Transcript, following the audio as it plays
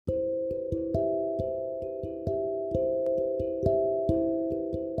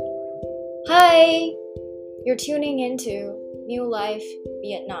You're tuning into New Life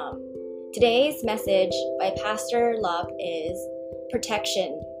Vietnam. Today's message by Pastor Lop is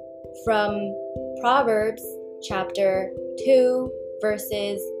protection from Proverbs chapter 2,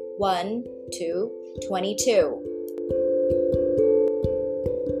 verses 1 to 22.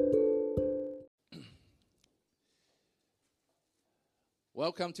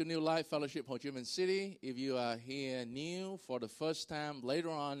 Welcome to New Life Fellowship Ho Chi Minh City. If you are here new for the first time,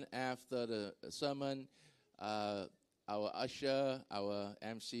 later on after the sermon, our usher, our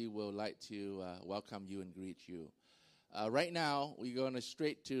MC will like to welcome you and greet you. Right now, we're going to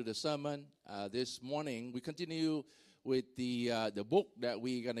straight to the sermon. This morning, we continue with the book that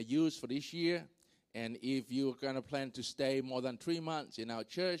we're going to use for this year. And if you're going to plan to stay more than 3 months in our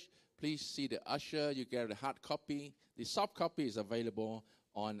church, please see the usher. You get a hard copy. The soft copy is available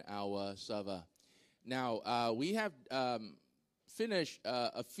on our server. Now, we have finished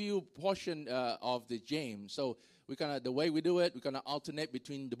a few portions of the James. So the way we do it, we're going to alternate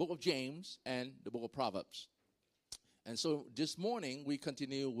between the book of James and the book of Proverbs. And so this morning, we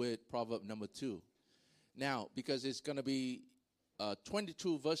continue with Proverb number 2. Now, because it's going to be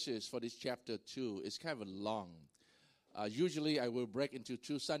 22 verses for this chapter 2, it's kind of long. Usually, I will break into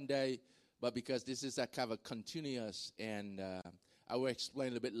 2 Sunday, but because this is a kind of a continuous, and I will explain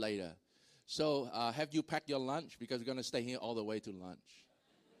a little bit later. So, have you packed your lunch? Because we're going to stay here all the way to lunch.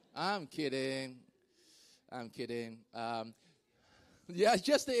 I'm kidding. Yeah,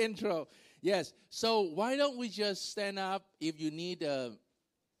 just the intro. Yes. So why don't we just stand up if you need a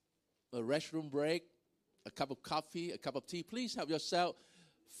restroom break, a cup of coffee, a cup of tea. Please help yourself.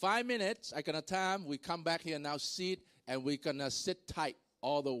 5 minutes, I got time. We come back here now, sit, and we're going to sit tight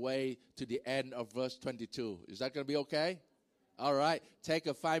all the way to the end of verse 22. Is that going to be okay? All right. Take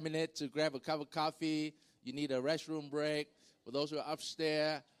a 5 minutes to grab a cup of coffee. You need a restroom break. For those who are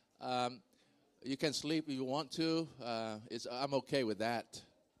upstairs, you can sleep if you want to. I'm okay with that.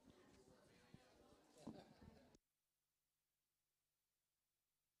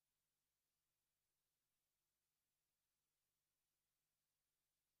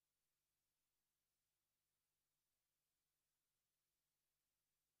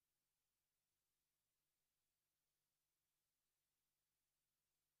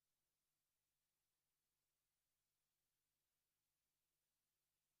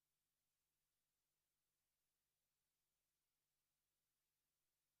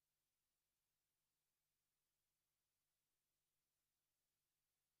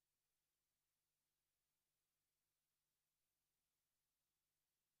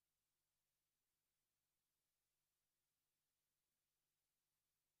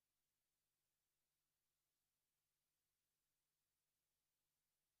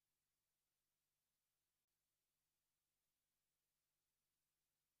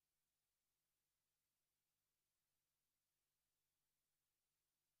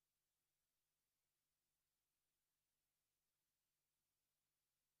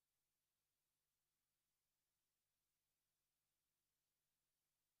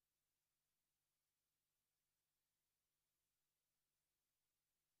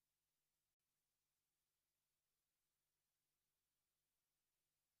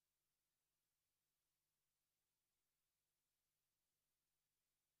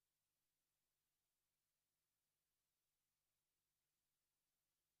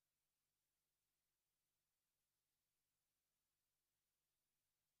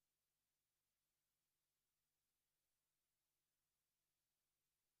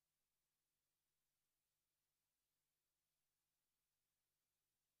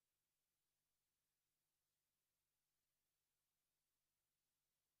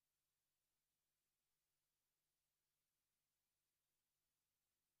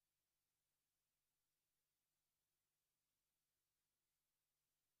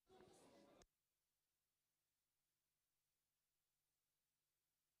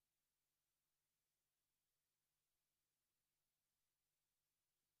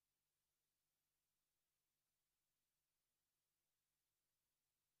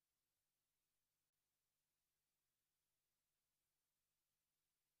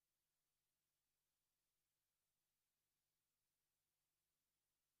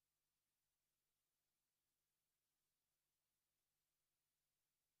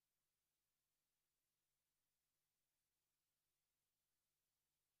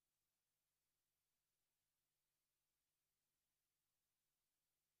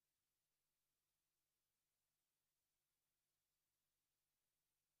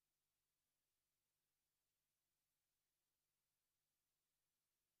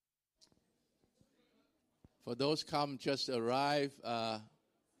 For those just arrived,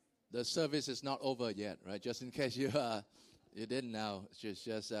 The service is not over yet, right? Just in case you didn't know, it's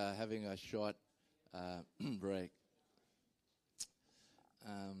just having a short break.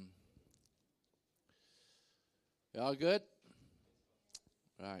 You all good?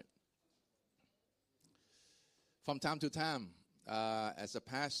 Right. From time to time, as a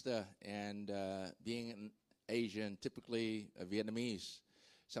pastor and being an Asian, typically a Vietnamese,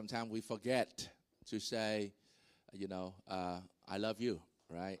 sometimes we forget to say, I love you,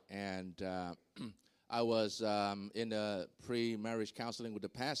 right? And I was in a pre-marriage counseling with the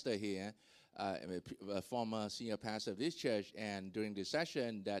pastor here, a former senior pastor of this church, and during the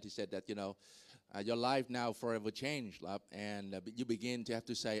session that he said that, your life now forever changed, love, and you begin to have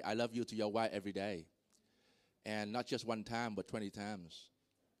to say, I love you to your wife every day. And not just one time, but 20 times.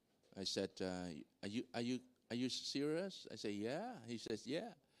 I said, are you serious? I say, yeah. He says, yeah.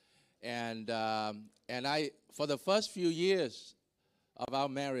 And I, for the first few years of our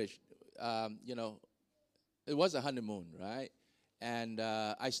marriage, it was a honeymoon, right? And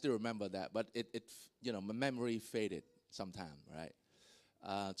I still remember that, but my memory faded sometime, right?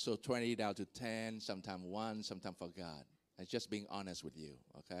 So 20 down to 10, sometime 1, sometime forgot. I'm just being honest with you,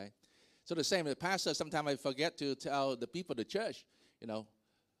 okay? So the same, the pastor, sometimes I forget to tell the people, the church,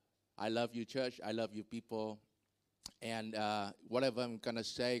 I love you, church, I love you, people. And whatever I'm going to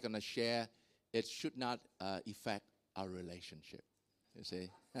say, going to share, it should not affect our relationship, you see.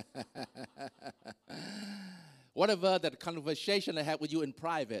 Whatever that conversation I had with you in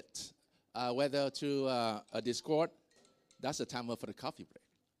private, whether through a Discord, that's the time for the coffee break.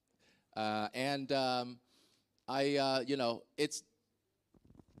 It's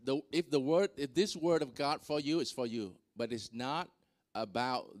if this word of God for you is for you, but it's not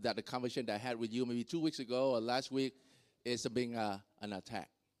about that the conversation that I had with you maybe 2 weeks ago or last week is being an attack,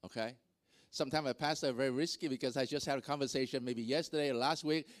 okay? Sometimes a pastor is very risky because I just had a conversation maybe yesterday or last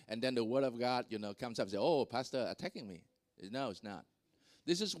week, and then the word of God, comes up and says, oh, pastor attacking me. No, it's not.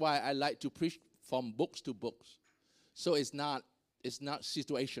 This is why I like to preach from books to books. So it's not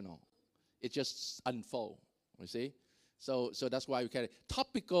situational. It just unfolds, you see? So that's why we carry.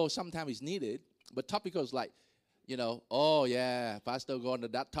 Topical sometimes is needed, but topical is like, oh yeah, pastor go on to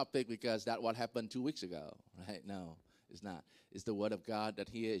that topic because that's what happened 2 weeks ago, right? No, it's not. It's the word of God that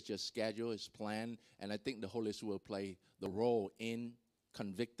here is just scheduled, it's planned, and I think the Holy Spirit will play the role in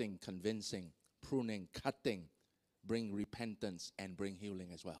convicting, convincing, pruning, cutting, bring repentance, and bring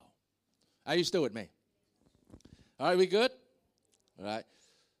healing as well. Are you still with me? All right, we good? All right.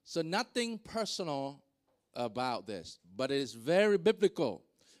 So nothing personal about this, but it is very biblical,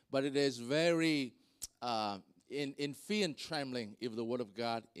 but it is very in fear and trembling if the word of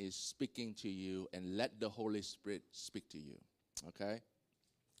God is speaking to you, and let the Holy Spirit speak to you, okay?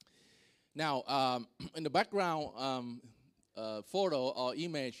 Now, in the background photo or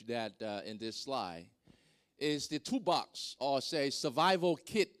image that in this slide is the toolbox, or say survival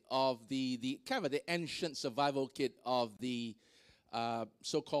kit of the kind of the ancient survival kit of the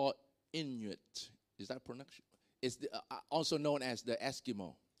so-called Inuit. Is that pronunciation? It's also known as the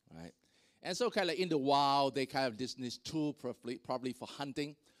Eskimo, right? And so kind of in the wild, they kind of this tool probably for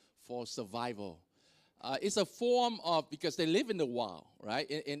hunting, for survival. It's a form of, because they live in the wild, right?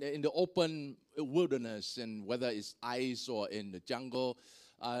 In the open wilderness, and whether it's ice or in the jungle,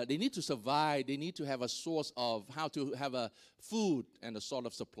 they need to survive. They need to have a source of how to have a food and a sort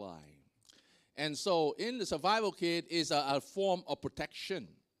of supply. And so in the survival kit is a form of protection.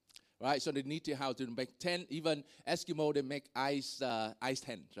 Right, so they need to how to make tent. Even Eskimo, they make ice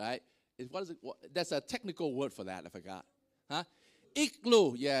tent, right? What is it? That's a technical word for that. I forgot. Huh?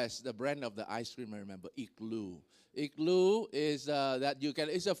 Igloo. Yes, the brand of the ice cream. I remember Igloo. Igloo is that you can.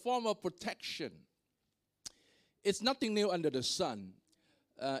 It's a form of protection. It's nothing new under the sun.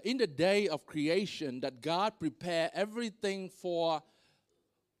 In the day of creation, that God prepared everything for.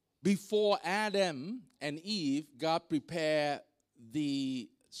 Before Adam and Eve, God prepared the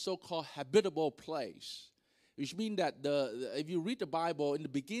so-called habitable place, which means that if you read the Bible, in the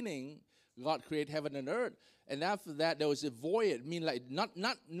beginning, God created heaven and earth, and after that there was a void, meaning like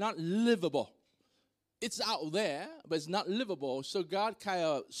not livable. It's out there, but it's not livable. So God kind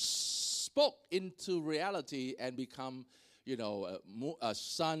of spoke into reality and become, a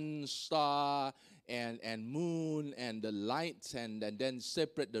sun, star, and moon, and the light, and then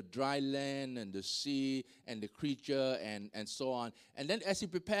separate the dry land and the sea and the creature and so on. And then as he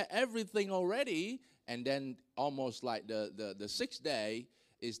prepared everything already, and then almost like the sixth day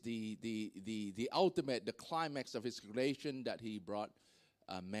is the ultimate, the climax of his creation, that he brought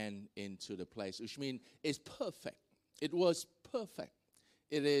man into the place, which means it's perfect. It was perfect.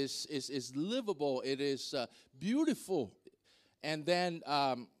 It is livable. It is beautiful. And then,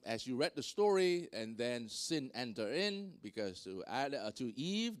 as you read the story, and then sin entered in because to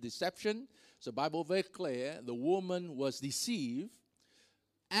Eve, deception. So the Bible very clear, the woman was deceived.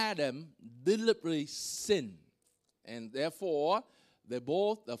 Adam deliberately sinned. And therefore, they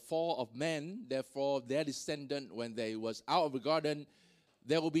both, the fall of men, therefore their descendant, when they was out of the garden,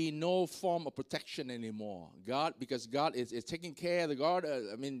 there will be no form of protection anymore. Because God is taking care of the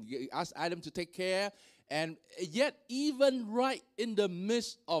garden. He asked Adam to take care. And yet, even right in the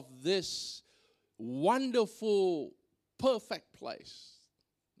midst of this wonderful, perfect place,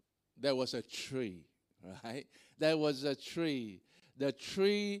 there was a tree, right? There was a tree. The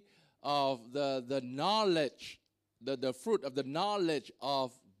tree of the knowledge, the fruit of the knowledge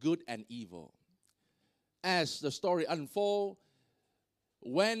of good and evil. As the story unfolds,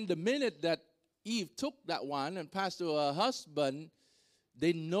 when the minute that Eve took that one and passed to her husband,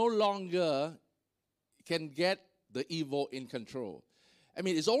 they no longer can get the evil in control.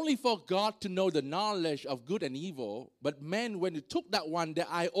 It's only for God to know the knowledge of good and evil, but men, when they took that one, their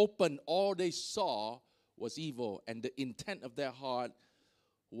eye opened, all they saw was evil, and the intent of their heart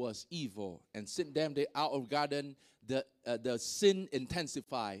was evil. And since then, they out of garden, the sin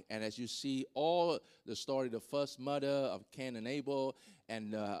intensified. And as you see, all the story, the first murder of Cain and Abel,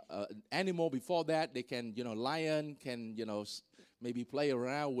 and animal before that, they can, lion can, maybe play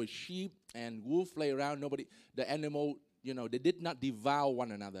around with sheep, and wolf play around. The animal, they did not devour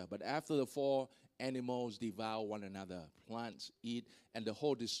one another. But after the fall, animals devour one another. Plants eat, and the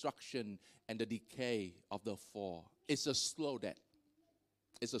whole destruction and the decay of the fall. It's a slow death.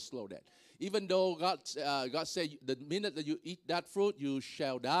 It's a slow death. Even though God said, the minute that you eat that fruit, you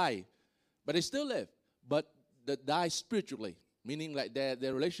shall die. But they still live. But they die spiritually, meaning like their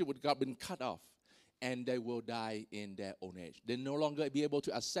relationship with God been cut off. And they will die in their own age. They no longer be able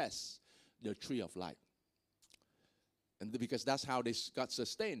to access the tree of life. And because that's how they got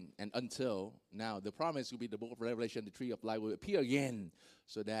sustained. And until now, the promise will be the book of Revelation, the tree of life will appear again,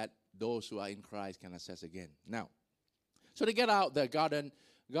 so that those who are in Christ can access again. Now, so to get out the garden,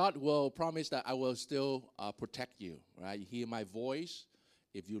 God will promise that I will still protect you, right? You hear my voice.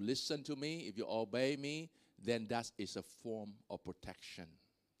 If you listen to me, if you obey me, then that is a form of protection.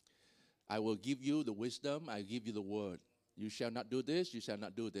 I will give you the wisdom. I give you the word. You shall not do this. You shall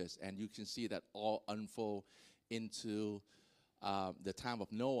not do this. And you can see that all unfold into the time of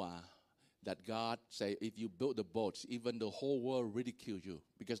Noah, that God say, if you build the boats, even the whole world ridiculed you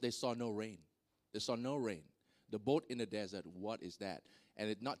because they saw no rain. They saw no rain. The boat in the desert, what is that? And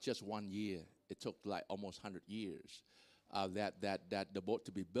it's not just 1 year. It took like almost 100 years that the boat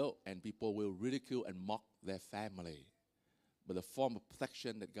to be built, and people will ridicule and mock their family. But the form of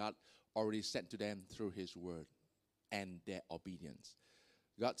protection that God already sent to them through his word and their obedience.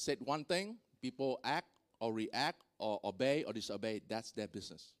 God said one thing, people act or react or obey or disobey, that's their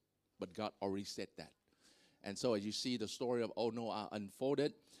business. But God already said that. And so as you see the story of old Noah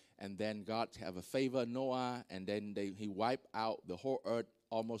unfolded, and then God have a favor Noah, and then he wiped out the whole earth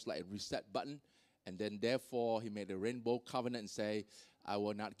almost like a reset button. And then therefore he made a rainbow covenant and say, I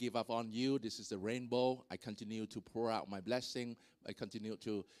will not give up on you. This is the rainbow. I continue to pour out my blessing.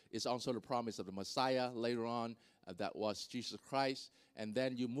 It's also the promise of the Messiah later on. That was Jesus Christ. And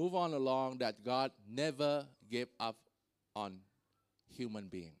then you move on along that God never gave up on human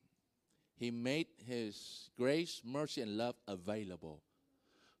being. He made his grace, mercy, and love available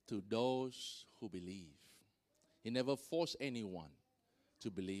to those who believe. He never forced anyone to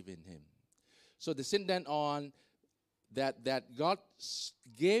believe in him. So descendant on that God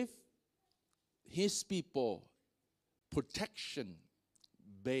gave his people protection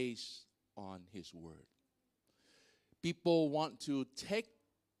based on his word. People want to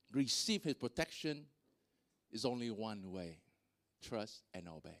receive his protection is only one way: trust and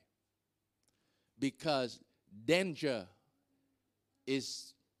obey. Because danger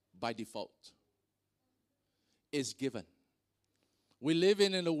is by default. It's given. We live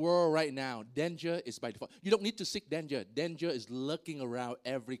in a world right now, danger is by default. You don't need to seek danger. Danger is lurking around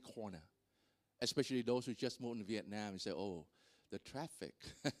every corner. Especially those who just moved to Vietnam and say, oh, the traffic.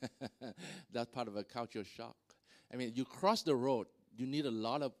 That's part of a cultural shock. You cross the road, you need a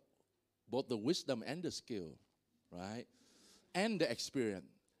lot of both the wisdom and the skill, right? And the experience,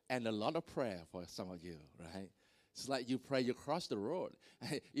 and a lot of prayer for some of you, right? It's like you pray, you cross the road.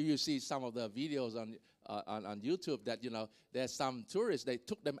 If you see some of the videos on YouTube that, there's some tourists, they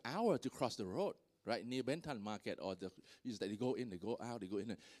took them hours to cross the road, right, near Benton Market, or they go in, they go out, they go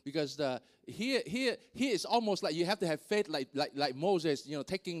in. Because here is almost like you have to have faith, like Moses,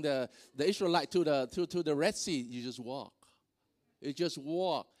 taking the Israelite to the Red Sea. You just walk. You just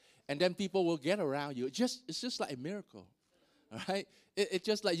walk. And then people will get around you. It's just like a miracle. All right? It's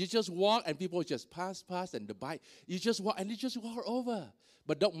just like you just walk and people just pass, and the bike. You just walk and you just walk over.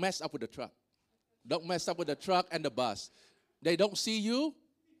 But don't mess up with the truck. Don't mess up with the truck and the bus. They don't see you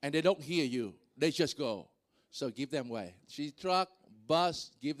and they don't hear you. They just go. So give them away. See, truck,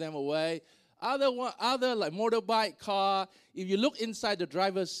 bus, give them away. Other like motorbike, car. If you look inside the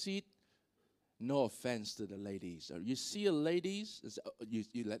driver's seat, no offense to the ladies. You see a ladies,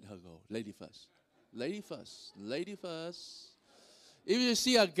 you let her go. Lady first. Lady first. Lady first. If you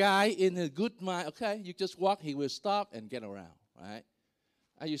see a guy in a good mind, okay, you just walk, he will stop and get around, right?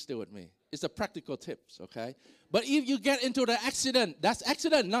 Are you still with me? It's a practical tips, okay? But if you get into the accident, that's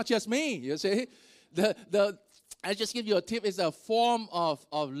accident, not just me, you see? I just give you a tip. It's a form of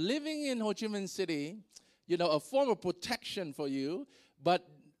living in Ho Chi Minh City, a form of protection for you. But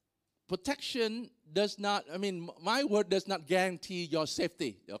protection does not, my word does not guarantee your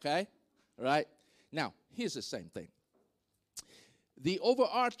safety, okay? Right? Now, here's the same thing. The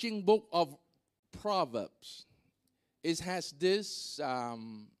overarching book of Proverbs, it has this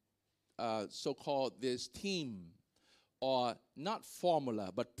so-called this theme, or not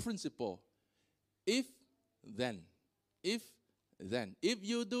formula, but principle. If, then. If, then. If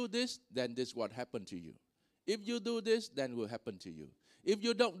you do this, then this what happened to you. If you do this, then will happen to you. If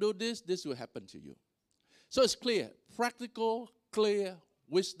you don't do this, this will happen to you. So it's clear, practical, clear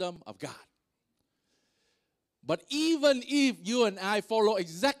wisdom of God. But even if you and I follow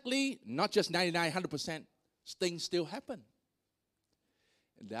exactly, not just 99, 100%, things still happen.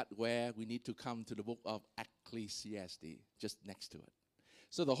 And that's where we need to come to the book of Ecclesiastes, just next to it.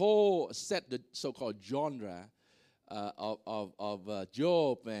 So the whole set, the so-called genre of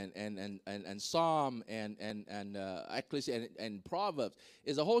Job and Psalm and Ecclesiastes and Proverbs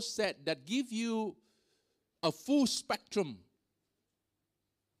is a whole set that give you a full spectrum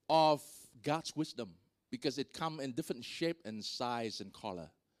of God's wisdom, because it comes in different shape and size and color.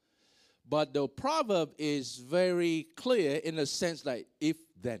 But the proverb is very clear in a sense like if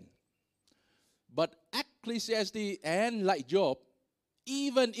then. But Ecclesiastes and like Job,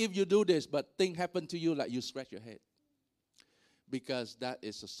 even if you do this, but things happen to you, like you scratch your head, because that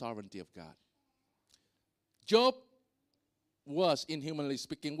is the sovereignty of God. Job was, inhumanly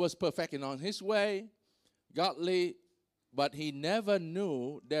speaking, was perfect in on his way, godly, but he never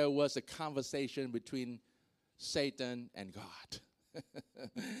knew there was a conversation between Satan and God.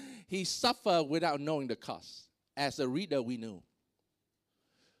 He suffered without knowing the cost. As a reader, we knew.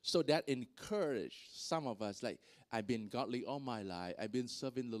 So that encouraged some of us, like, I've been godly all my life. I've been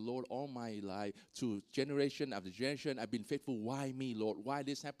serving the Lord all my life. To generation after generation, I've been faithful. Why me, Lord? Why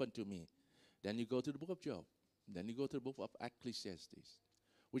this happened to me? Then you go to the book of Job. Then you go to the book of Ecclesiastes,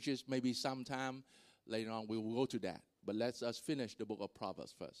 which is maybe sometime later on we will go to that. But let's us finish the book of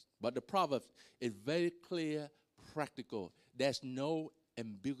Proverbs first. But the Proverbs is very clear, practical. There's no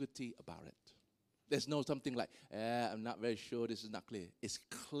ambiguity about it. There's no something like, I'm not very sure, this is not clear. It's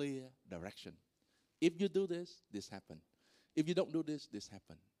clear direction. If you do this, this happen. If you don't do this, this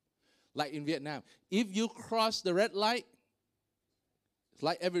happen. Like in Vietnam, if you cross the red light,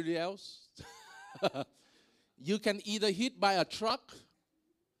 like everybody else, you can either hit by a truck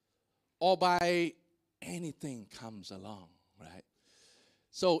or by anything comes along, right?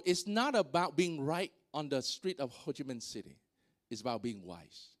 So it's not about being right on the street of Ho Chi Minh City. It's about being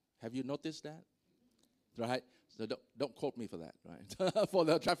wise. Have you noticed that? Right? So don't quote me for that, right? For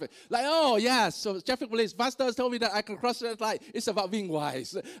the traffic. Like, oh, yeah, so traffic police, pastors told me that I can cross the light. It's about being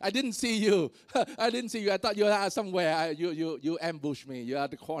wise. I didn't see you. I didn't see you. I thought you were somewhere. You ambushed me. You're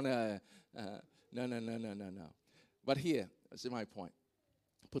at the corner. No. But here, that's my point.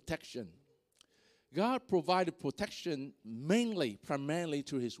 Protection. God provided protection primarily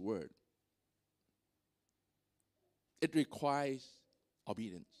through His Word. It requires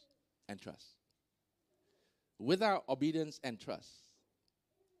obedience and trust. Without obedience and trust,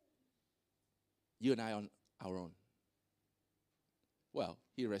 you and I on our own. Well,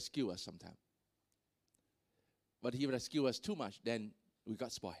 He rescued us sometimes. But He rescued us too much, then we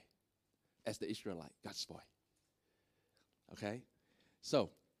got spoiled. As the Israelite got spoiled. Okay? So,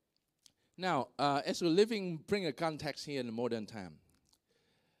 now, as we're bring a context here in the modern time.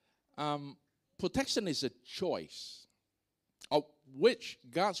 Protection is a choice of which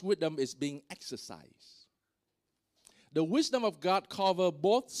God's wisdom is being exercised. The wisdom of God covers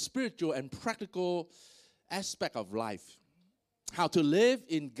both spiritual and practical aspect of life. How to live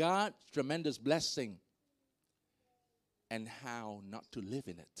in God's tremendous blessing and how not to live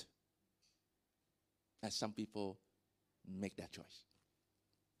in it. As some people make that choice.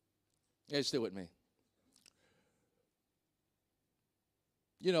 Are still with me?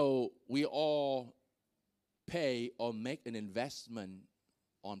 You know, we all pay or make an investment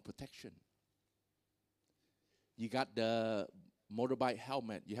on protection. You got the motorbike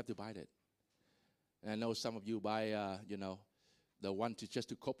helmet, you have to buy that. And I know some of you buy, the one just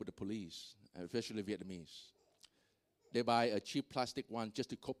to cope with the police, especially Vietnamese. They buy a cheap plastic one just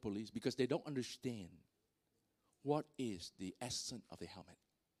to cope police because they don't understand what is the essence of the helmet.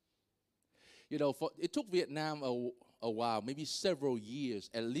 It took Vietnam a while, maybe several years,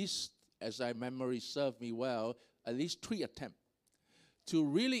 at least, as my memory served me well, at least 3 attempts to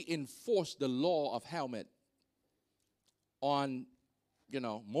really enforce the law of helmet on,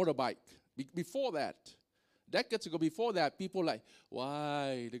 motorbike. Before that, decades ago, before that, people like,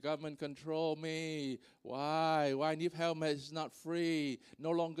 why the government control me? Why need helmet is not free?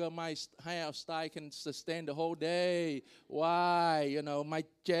 No longer my hairstyle can sustain the whole day. Why? My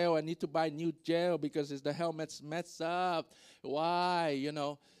gel, I need to buy new gel because the helmet's messed up. Why?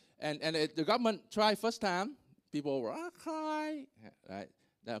 And the government tried first time. People were cry, right?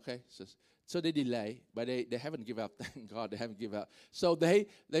 Okay, so they delay, but they haven't given up. Thank God, they haven't given up. So they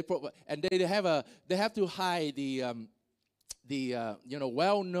have to hire the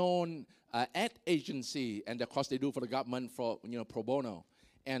well-known ad agency, and of course they do for the government for pro bono,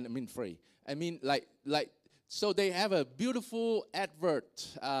 and free. So they have a beautiful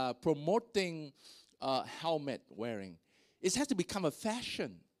advert promoting helmet wearing. It has to become a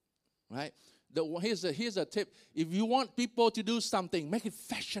fashion, right? Here's a tip: if you want people to do something, make it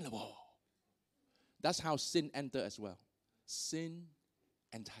fashionable. That's how sin enters as well. Sin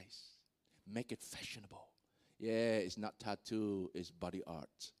entice. Make it fashionable. Yeah, it's not tattoo, it's body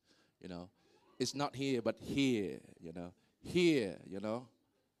art. It's not here, but here, Here,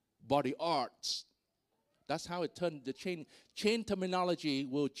 body arts. That's how it turned. The chain terminology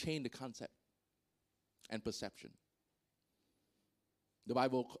will change the concept and perception. The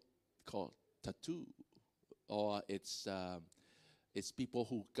Bible called tattoo, or it's people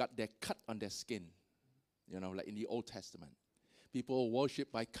who got their cut on their skin. Like in the Old Testament. People worship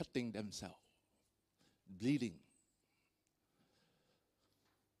by cutting themselves, bleeding.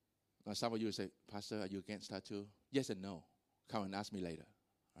 Now some of you say, Pastor, are you against tattoo? Yes and no. Come and ask me later,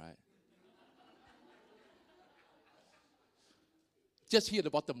 right? Just hear the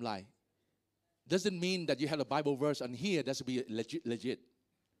bottom line. Doesn't mean that you have a Bible verse on here that's to be legit.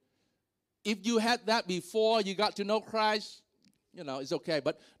 If you had that before you got to know Christ, it's okay.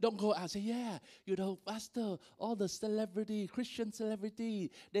 But don't go out and say, Pastor, all the Christian celebrity,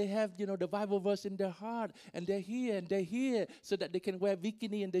 they have, the Bible verse in their heart, and they're here, so that they can wear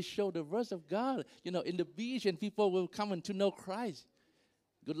bikini and they show the verse of God, in the beach, and people will come and to know Christ.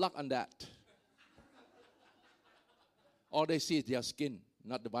 Good luck on that. All they see is their skin,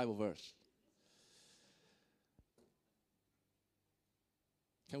 not the Bible verse.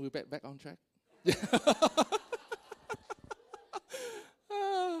 Can we back on track?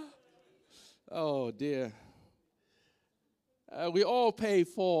 Oh, dear. We all pay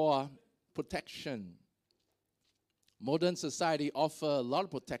for protection. Modern society offers a lot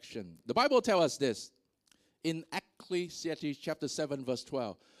of protection. The Bible tells us this in Ecclesiastes chapter 7, verse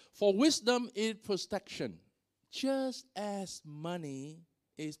 12. For wisdom is protection, just as money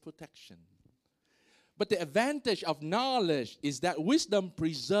is protection. But the advantage of knowledge is that wisdom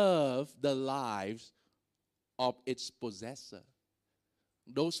preserves the lives of its possessor.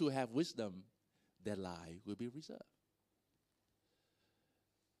 Those who have wisdom, their life will be reserved.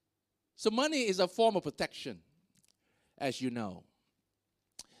 So money is a form of protection, as you know.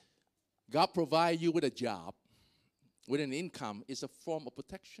 God provides you with a job, with an income, is a form of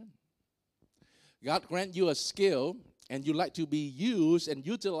protection. God grant you a skill, and you like to be used and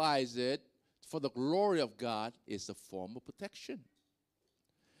utilize it for the glory of God, is a form of protection.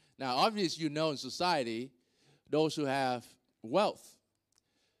 Now, obviously, in society, those who have wealth,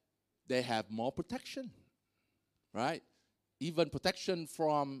 they have more protection, right? Even protection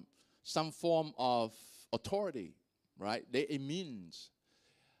from some form of authority, right? They're immune.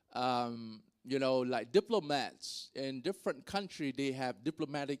 Like diplomats in different countries, they have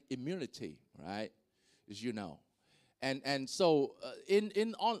diplomatic immunity, right? As you know. And so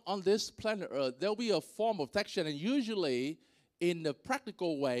on this planet Earth, there'll be a form of protection, and usually in the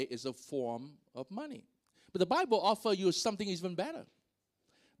practical way is a form of money. But the Bible offers you something even better.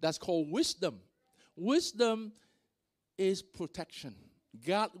 That's called wisdom. Wisdom is protection.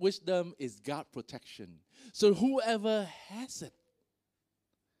 God's wisdom is God's protection. So whoever has it,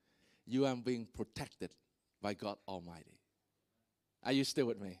 you are being protected by God Almighty. Are you still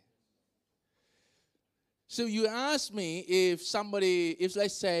with me? So you ask me if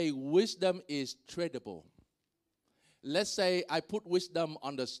let's say wisdom is tradable. Let's say I put wisdom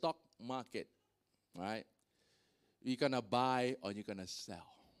on the stock market, right? You're going to buy or you're going to sell.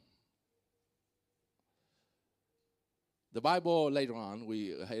 The Bible later on,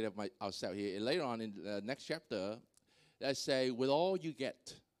 we have ourselves here. Later on in the next chapter, they say, with all you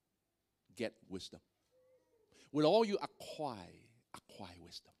get wisdom. With all you acquire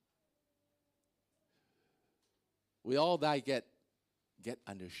wisdom. With all that get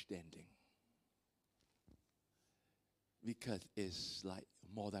understanding. Because it's like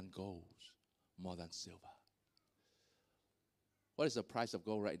more than gold, more than silver. What is the price of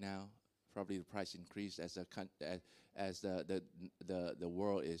gold right now? Probably the price increased as the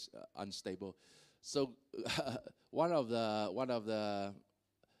world is unstable. So one of the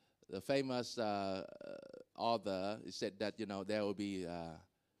famous author said that there will be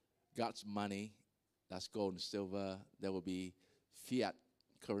God's money, that's gold and silver. There will be fiat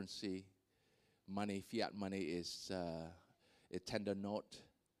currency money. Fiat money is a tender note.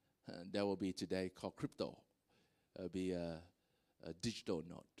 There will be today called crypto. There will be a digital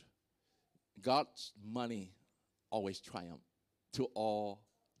note. God's money always triumph to all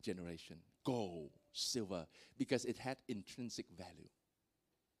generation. Gold, silver, because it had intrinsic value.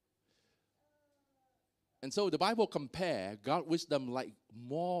 And so the Bible compare God's wisdom like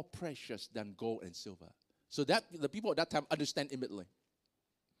more precious than gold and silver. So that the people at that time understand immediately.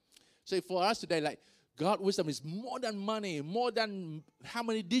 So for us today, like God's wisdom is more than money, more than how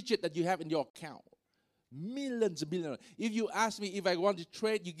many digits that you have in your account. Millions, billions. If you ask me if I want to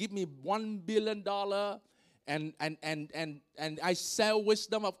trade, you give me $1 billion and I sell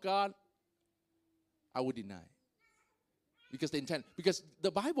wisdom of God, I would deny. Because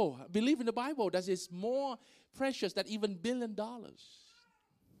the Bible, believe in the Bible, that is more precious than even $1 billion.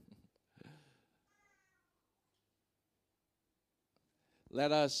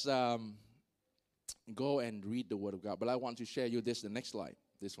 Let us go and read the Word of God. But I want to share you the next slide,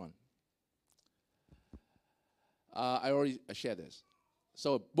 this one. I already shared this.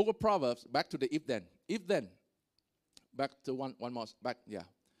 So, Book of Proverbs, back to the if then. If then. Back to one more, back, yeah.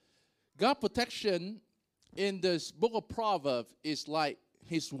 God protection in this Book of Proverbs is like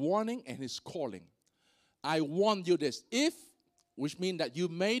His warning and His calling. I warn you this. If, which means that you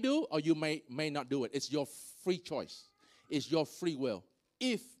may do or you may not do it. It's your free choice. It's your free will.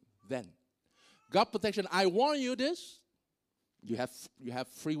 If, then. God protection, I warn you this. You have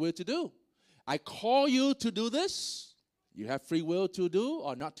free will to do. I call you to do this. You have free will to do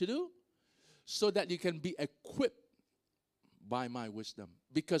or not to do. So that you can be equipped by my wisdom.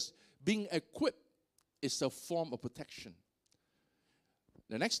 Because being equipped is a form of protection.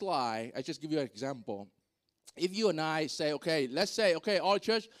 The next slide, I just give you an example. If you and I say, let's say, all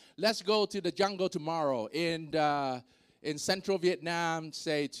church, let's go to the jungle tomorrow in central Vietnam,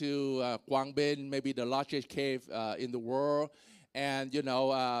 say to Quang Binh, maybe the largest cave in the world. And,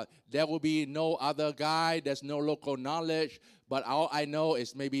 there will be no other guide. There's no local knowledge. But all I know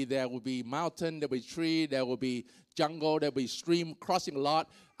is maybe there will be mountain, there will be tree, there will be jungle, there will be stream crossing a lot.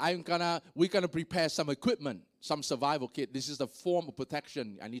 We're gonna prepare some equipment, some survival kit. This is a form of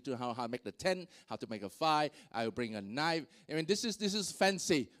protection. I need to know how to make the tent, how to make a fire. I will bring a knife. I mean, this is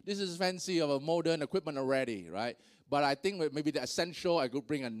fancy. This is fancy of a modern equipment already, right? But I think maybe the essential, I could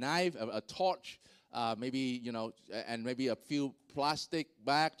bring a knife, a torch, maybe, and maybe a few plastic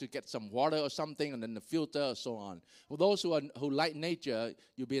bag to get some water or something, and then the filter or so on. For those who like nature,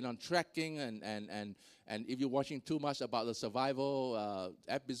 you've been on trekking, and if you're watching too much about the survival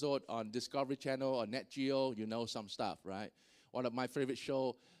episode on Discovery Channel or Net Geo, you know some stuff, right? One of my favorite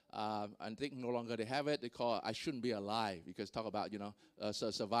show, I think no longer they have it. They call it I Shouldn't Be Alive, because talk about,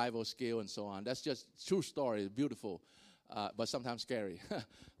 survival skill and so on. That's just true story, beautiful. But sometimes scary.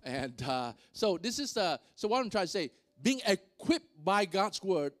 And so this is so what I'm trying to say, being equipped by God's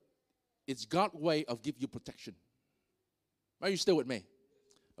word, it's God's way of giving you protection. Are you still with me?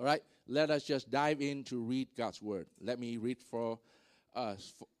 All right. Let us just dive in to read God's word. Let me read for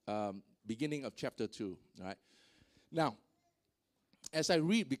us, beginning of chapter 2. All right. Now, as I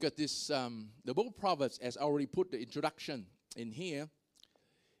read, because this the book of Proverbs, as I already put the introduction in here,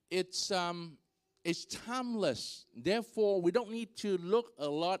 it's timeless. Therefore, we don't need to look a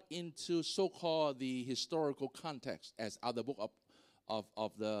lot into so-called the historical context as other book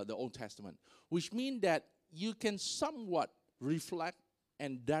of the Old Testament, which means that you can somewhat reflect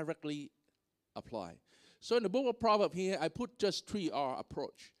and directly apply. So in the book of Proverbs here, I put just 3R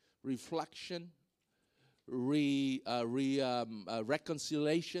approach: reflection,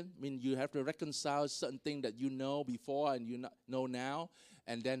 reconciliation. I mean, you have to reconcile certain things that you know before and you know now.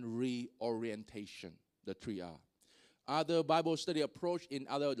 And then reorientation, the 3R. Other Bible study approach in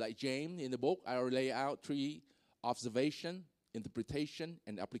other, like James in the book, I lay out 3: observation, interpretation,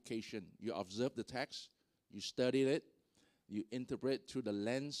 and application. You observe the text, you study it, you interpret through the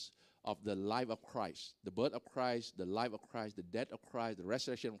lens of the life of Christ. The birth of Christ, the life of Christ, the death of Christ, the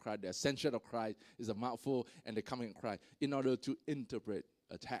resurrection of Christ, the ascension of Christ is a mouthful, and the coming of Christ, in order to interpret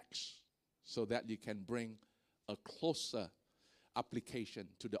a text so that you can bring a closer application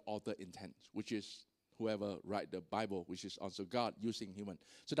to the author intent, which is whoever write the Bible, which is also God using human.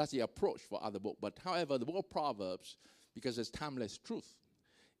 So that's the approach for other books. But however, the book of Proverbs, because it's timeless truth,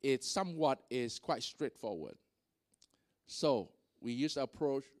 it somewhat is quite straightforward. So we use the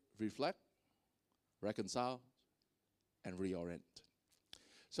approach, reflect, reconcile, and reorient.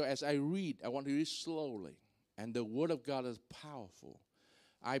 So as I read, I want to read slowly, and the Word of God is powerful.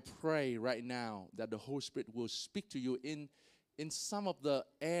 I pray right now that the Holy Spirit will speak to you in some of the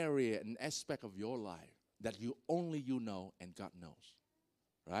area and aspect of your life that only you know and God knows.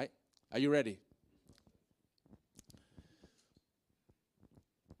 Right? Are you ready?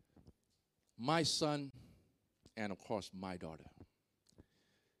 My son, and of course my daughter,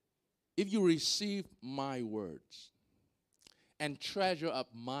 if you receive my words and treasure up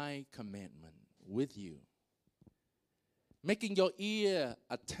my commandment with you, making your ear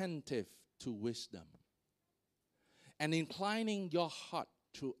attentive to wisdom, and inclining your heart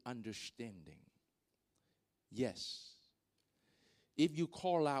to understanding. Yes, if you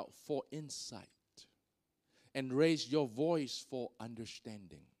call out for insight and raise your voice for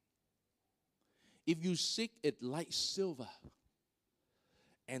understanding, if you seek it like silver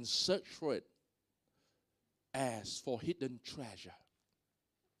and search for it as for hidden treasure,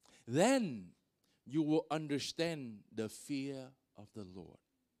 then you will understand the fear of the Lord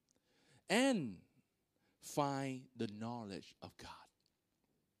and find the knowledge of God.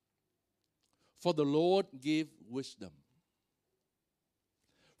 For the Lord give wisdom.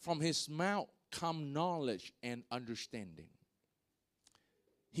 From his mouth come knowledge and understanding.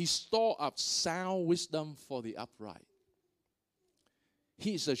 He store up sound wisdom for the upright.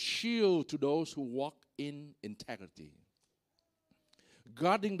 He is a shield to those who walk in integrity,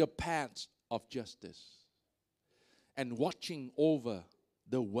 guarding the paths of justice and watching over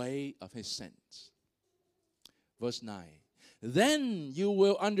the way of his saints. Verse 9, then you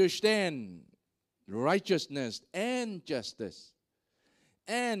will understand righteousness and justice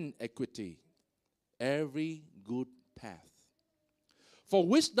and equity, every good path. For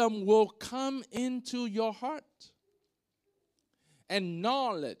wisdom will come into your heart, and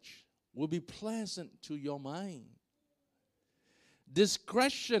knowledge will be pleasant to your mind.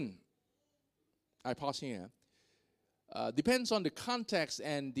 Discretion, I pause here, depends on the context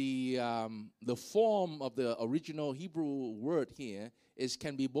and the form of the original Hebrew word here. It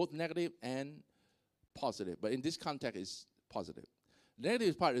can be both negative and positive, but in this context, it's positive. The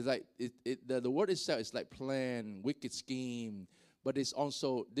negative part is like the word itself is like plan, wicked scheme, but it's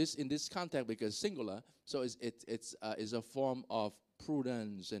also this in this context because singular. So it's a form of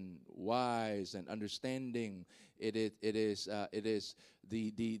prudence and wise and understanding. It is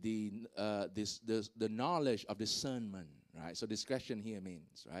the knowledge of discernment, right? So discretion here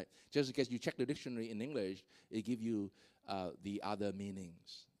means, right? Just in case you check the dictionary in English, it gives you the other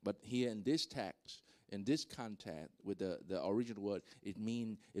meanings. But here in this text, in this context, with the original word, it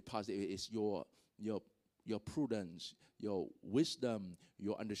positive. It's your prudence, your wisdom,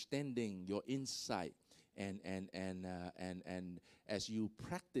 your understanding, your insight, and as you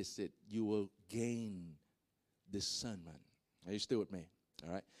practice it, you will gain discernment. Are you still with me?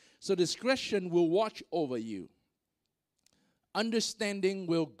 All right. So discretion will watch over you. Understanding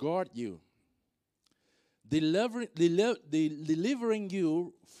will guard you. Delivering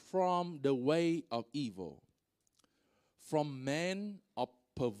you from the way of evil, from men of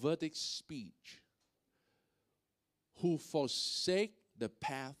perverted speech, who forsake the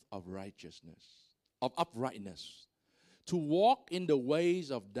path of righteousness, of uprightness, to walk in the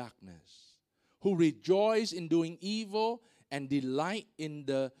ways of darkness, who rejoice in doing evil and delight in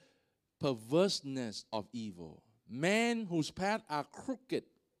the perverseness of evil. Men whose paths are crooked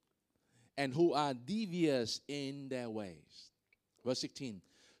and who are devious in their ways. Verse 16.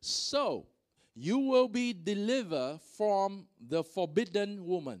 So you will be delivered from the forbidden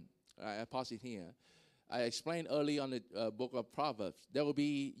woman. I pause it here. I explained early on the book of Proverbs. There will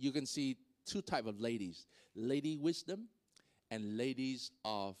be, you can see two types of ladies. Lady wisdom and ladies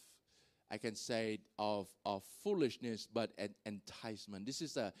of, I can say, of foolishness, but enticement. This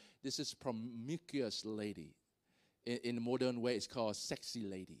is promiscuous lady. In the modern way, it's called sexy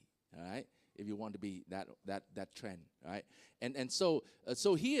lady. All right, if you want to be that trend, right? And so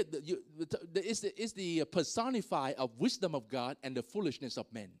here is the personify of wisdom of God and the foolishness of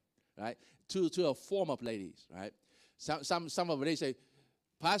men, right? To a form of ladies, right? Some of them say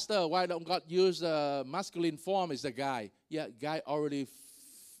Pastor, why don't God use masculine form as a guy? Yeah, guy already,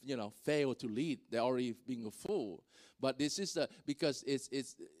 failed to lead. They're already being a fool. But this is because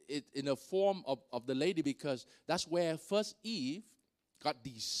it's in a form of the lady, because that's where first Eve got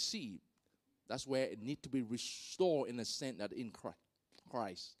deceived. That's where it needs to be restored in a sense that in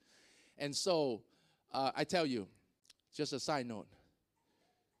Christ. And so I tell you, just a side note,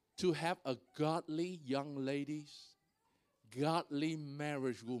 to have a godly young ladies, godly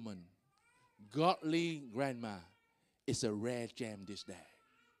marriage woman, godly grandma is a rare gem this day.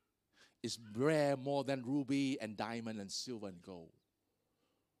 It's rare more than ruby and diamond and silver and gold.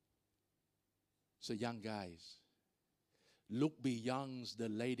 So young guys, look beyond the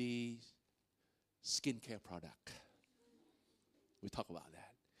ladies' skincare product. We talk about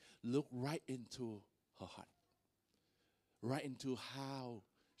that. Look right into her heart. Right into how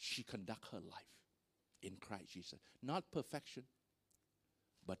she conduct her life in Christ Jesus. Not perfection,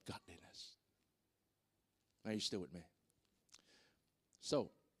 but godliness. Are you still with me?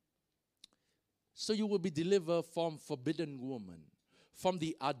 So you will be delivered from forbidden woman, from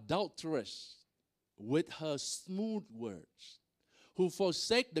the adulteress with her smooth words, who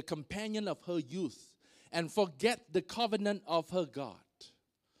forsake the companion of her youth and forget the covenant of her God.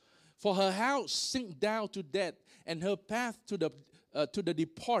 For her house sink down to death, and her path to the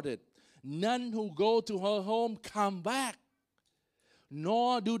departed. None who go to her home come back,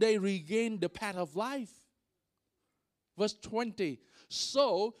 nor do they regain the path of life. Verse 20,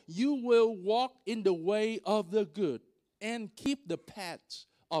 so you will walk in the way of the good and keep the paths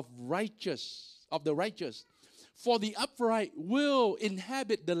of the righteous. For the upright will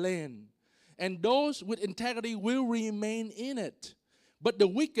inhabit the land, and those with integrity will remain in it. But the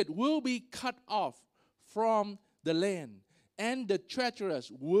wicked will be cut off from the land, and the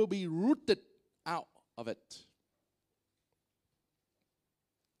treacherous will be rooted out of it.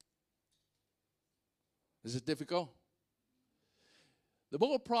 Is it difficult? The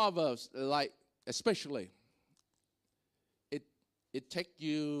book of Proverbs, especially, it takes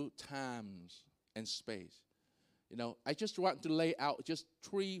you times and space. I just want to lay out just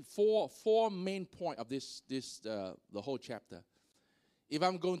four main points of the whole chapter. If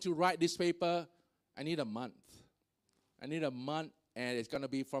I'm going to write this paper, I need a month. And it's going to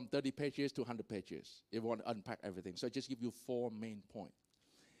be from 30 pages to 100 pages if you want to unpack everything. So I just give you four main points.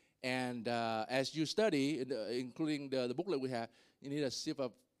 And as you study, including the booklet we have, you need a sip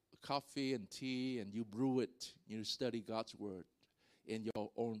of coffee and tea, and you brew it. You study God's word in your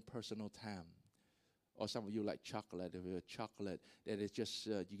own personal time. Or some of you like chocolate. If you're chocolate, that is just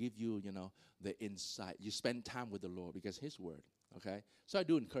give you, the insight. You spend time with the Lord because His word. Okay, so I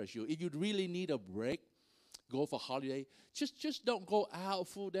do encourage you. If you really need a break, go for holiday. Just don't go out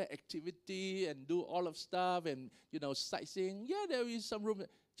for that activity and do all of stuff and sightseeing. Yeah, there is some room.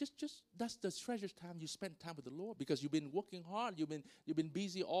 Just that's the treasure time you spend time with the Lord, because you've been working hard. You've been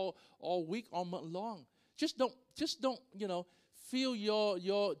busy all week, all month long. Just don't fill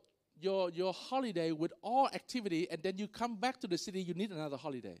your holiday with all activity, and then you come back to the city. You need another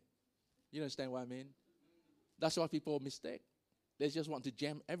holiday. You understand what I mean? That's what people mistake. They just want to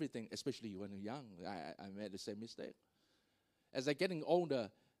jam everything, especially when you're young. I made the same mistake. As I'm getting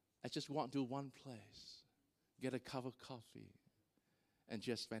older, I just want to one place, get a cup of coffee, and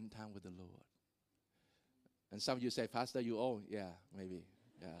just spend time with the Lord. And some of you say, Pastor, you old? Yeah, maybe.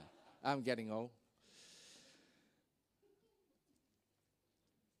 Yeah, I'm getting old.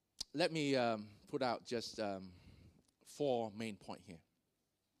 Let me put out just 4 main points here.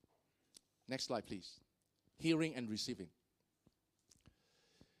 Next slide, please. Hearing and receiving.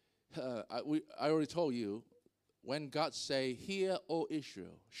 I already told you, when God say, hear, O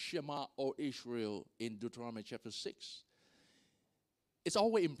Israel, Shema, O Israel, in Deuteronomy chapter 6, it's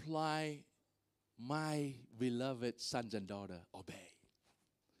always imply, my beloved sons and daughters, obey.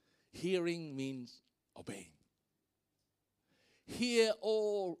 Hearing means obeying. Hear,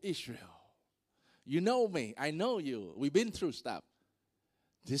 O Israel. You know me. I know you. We've been through stuff.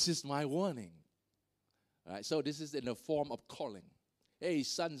 This is my warning. All right, so this is in the form of calling. Hey,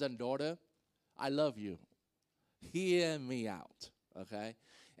 sons and daughters, I love you. Hear me out. Okay?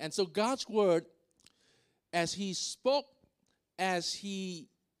 And so God's word, as He spoke, as He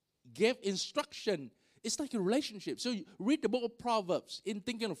gave instruction, it's like a relationship. So you read the book of Proverbs in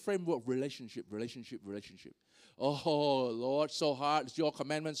thinking of framework, relationship. Oh, Lord, so hard. It's your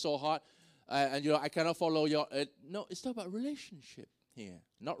commandment so hard. And I cannot follow your... no, it's not about relationship here.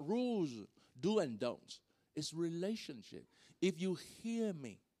 Not rules, do and don'ts. It's relationship. If you hear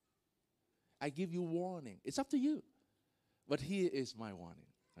me, I give you warning. It's up to you. But here is my warning.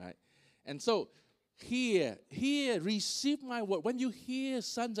 Right? And so Hear, receive my word. When you hear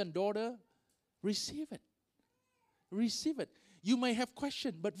sons and daughter, receive it. Receive it. You may have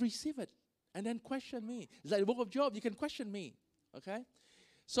question, but receive it. And then question me. It's like the book of Job, you can question me. Okay?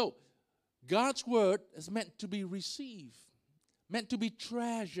 So, God's word is meant to be received, meant to be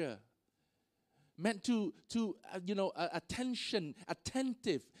treasured, meant to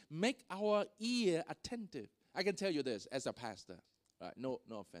attentive, make our ear attentive. I can tell you this as a pastor, right? No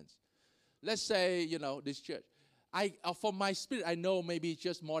offense. Let's say, this church. For my spirit, I know maybe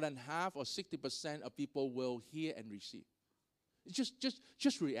just more than half or 60% of people will hear and receive. It's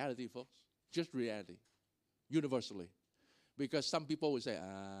just reality, folks. Just reality, universally. Because some people will say,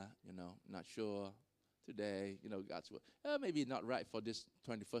 not sure today, God's word. Maybe not right for this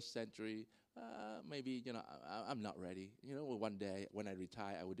 21st century. Maybe, I'm not ready. One day when I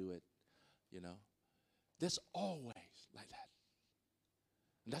retire, I will do it. There's always like that.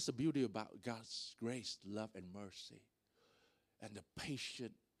 And that's the beauty about God's grace, love, and mercy. And the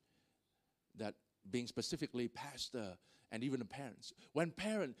patience that being specifically pastor and even the parents. When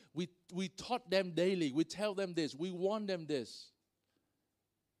parents, we taught them daily. We tell them this. We warn them this.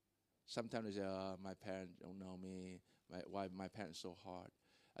 Sometimes they say, my parents don't know me. Why my parents so hard?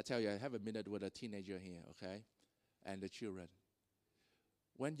 I tell you, I have a minute with a teenager here, okay? And the children.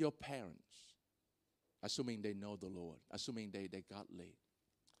 When your parents, assuming they know the Lord, assuming they godly,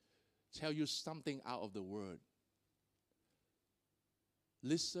 tell you something out of the word,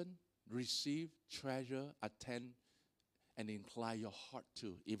 listen, receive, treasure, attend, and incline your heart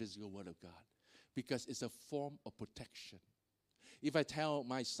to if it's your word of God. Because it's a form of protection. If I tell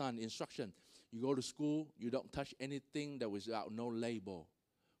my son instruction, you go to school, you don't touch anything that was without no label,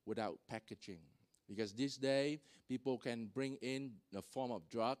 without packaging. Because this day, people can bring in the form of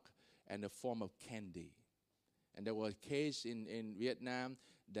drug and the form of candy. And there was a case in Vietnam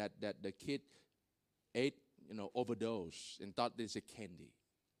that the kid ate, overdose and thought this is a candy.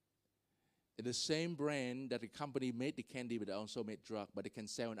 In the same brand that the company made the candy, but they also made drug, but they can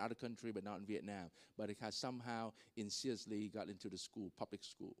sell in other countries, but not in Vietnam. But it has somehow insidiously got into the school, public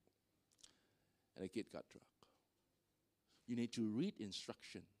school. And the kid got drug. You need to read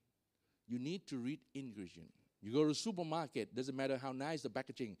instruction. You need to read ingredient. You go to the supermarket, doesn't matter how nice the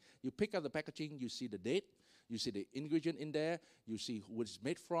packaging. You pick up the packaging, you see the date, you see the ingredient in there, you see what it's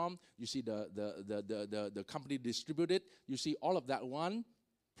made from, you see the company distributed, you see all of that one.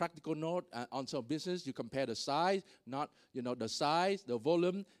 Practical note on some business, you compare the size, not, the size, the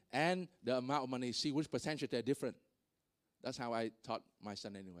volume, and the amount of money. See which percentage they're different. That's how I taught my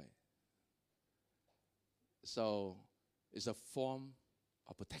son anyway. So it's a form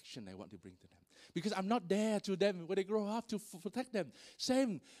of protection I want to bring to them. Because I'm not there to them when they grow up to protect them.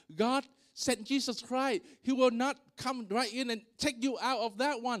 Same, God sent Jesus Christ. He will not come right in and take you out of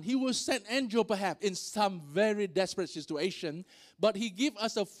that one. He will send angel perhaps in some very desperate situation. But He give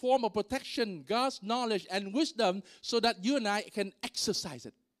us a form of protection, God's knowledge and wisdom, so that you and I can exercise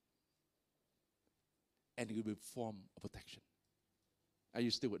it. And it will be a form of protection. Are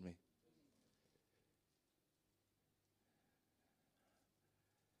you still with me?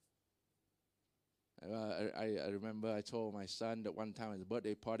 I remember I told my son that one time at a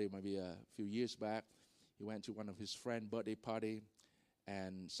birthday party, maybe a few years back, he went to one of his friend's birthday party,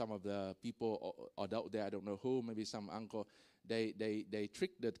 and some of the people adult there, I don't know who, maybe some uncle, they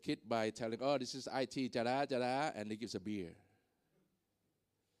tricked the kid by telling, oh, this is IT, and they gives a beer.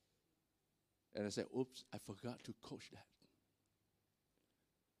 And I said, oops, I forgot to coach that.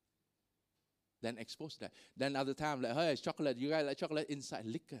 Then expose that. Then other time, like, hey, it's chocolate, you guys like chocolate inside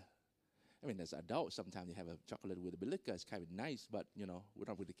liquor. I mean, as adults, sometimes you have a chocolate with a bit of liquor. It's kind of nice, but, we're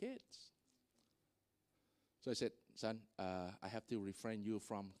not with the kids. So I said, son, I have to refrain you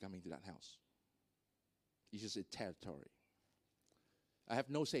from coming to that house. It's just a territory. I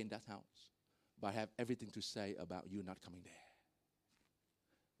have no say in that house, but I have everything to say about you not coming there.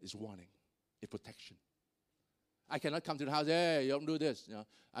 It's warning. It's protection. I cannot come to the house, hey, you don't do this.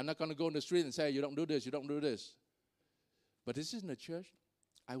 I'm not going to go in the street and say, you don't do this, you don't do this. But this isn't a church.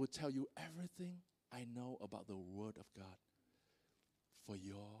 I will tell you everything I know about the Word of God for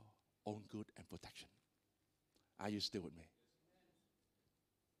your own good and protection. Are you still with me?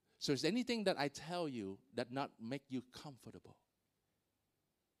 So is anything that I tell you that not make you comfortable?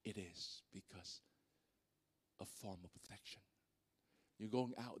 It is because a form of protection. You're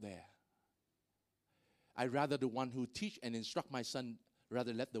going out there. I'd rather the one who teach and instruct my son,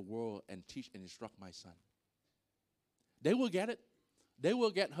 rather let the world and teach and instruct my son. They will get it. They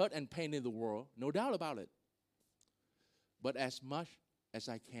will get hurt and pain in the world, no doubt about it. But as much as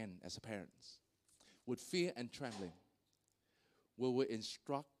I can as parents, with fear and trembling, we will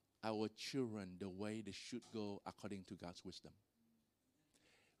instruct our children the way they should go according to God's wisdom.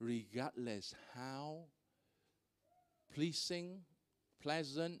 Regardless how pleasing,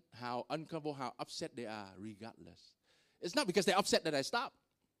 pleasant, how uncomfortable, how upset they are, regardless. It's not because they're upset that I stop.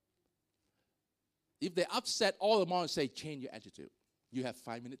 If they're upset, all the more say, change your attitude. You have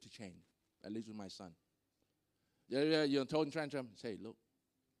 5 minutes to change, at least with my son. You're throwing tantrum. Say, look,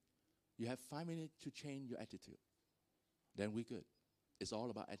 you have 5 minutes to change your attitude. Then we're good. It's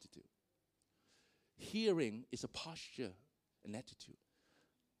all about attitude. Hearing is a posture, an attitude.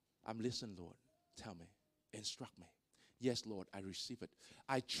 I'm listening, Lord. Tell me. Instruct me. Yes, Lord, I receive it.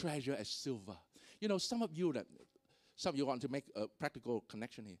 I treasure as silver. You know, some of you want to make a practical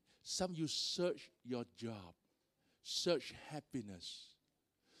connection here. Some of you search your job, search happiness,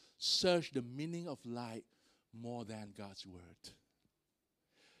 search the meaning of life more than God's word.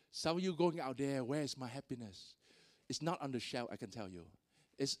 Some of you going out there, where is my happiness? It's not on the shelf, I can tell you.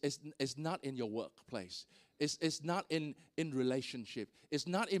 It's not in your workplace. It's not in relationship. It's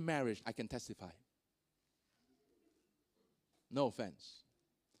not in marriage, I can testify. No offense.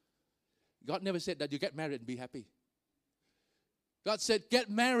 God never said that you get married and be happy. God said, get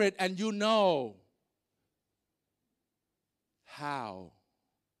married and you know how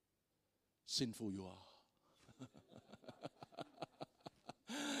sinful you are.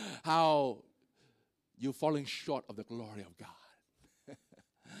 How you're falling short of the glory of God.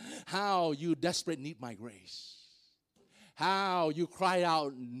 How you desperately need my grace. How you cry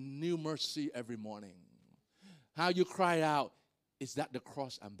out new mercy every morning. How you cry out, is that the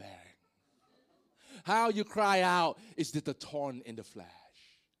cross I'm bearing? How you cry out, is it the thorn in the flesh?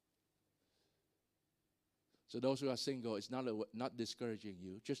 So those who are single, it's not discouraging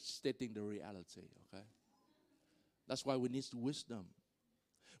you, just stating the reality, okay? That's why we need wisdom.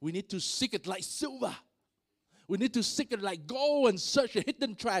 We need to seek it like silver. We need to seek it like gold and search a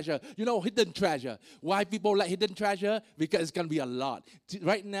hidden treasure. You know, hidden treasure. Why people like hidden treasure? Because it's going to be a lot.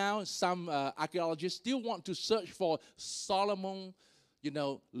 Right now, some archaeologists still want to search for Solomon,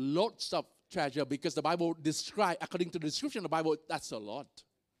 lots of treasure, because the Bible describes, according to the description of the Bible, that's a lot.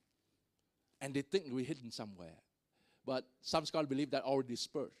 And they think we're hidden somewhere. But some scholars believe that already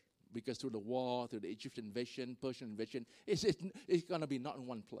dispersed, because through the war, through the Egyptian invasion, Persian invasion, it's going to be not in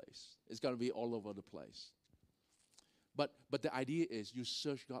one place. It's going to be all over the place. But the idea is you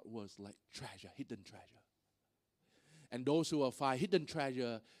search God's words like treasure, hidden treasure. And those who will find hidden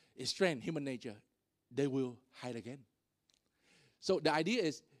treasure is strength, human nature, they will hide again. So the idea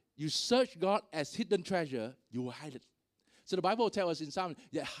is you search God as hidden treasure, you will hide it. So the Bible tells us in Psalm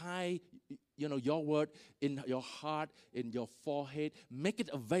that hide, your word in your heart, in your forehead, make it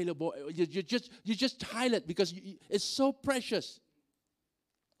available. You just hide it because it's so precious.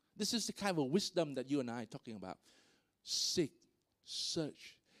 This is the kind of wisdom that you and I are talking about. Seek,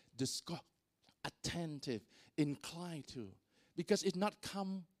 search, discover, attentive, inclined to, because it not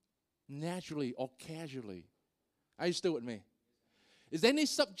come naturally or casually. Are you still with me? Is there any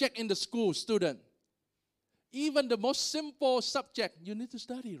subject in the school, student? Even the most simple subject, you need to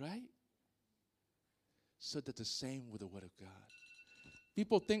study, right? So that the same with the Word of God.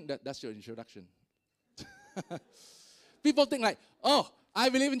 People think that that's your introduction. People think like, oh, I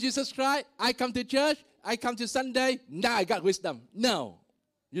believe in Jesus Christ, I come to church, I come to Sunday, now I got wisdom. No,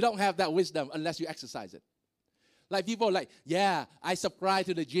 you don't have that wisdom unless you exercise it. Like people like, yeah, I subscribe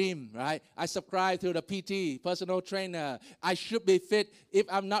to the gym, right? I subscribe to the PT, personal trainer. I should be fit. If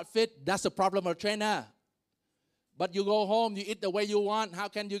I'm not fit, that's a problem of trainer. But you go home, you eat the way you want. How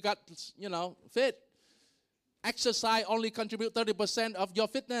can you get, fit? Exercise only contribute 30% of your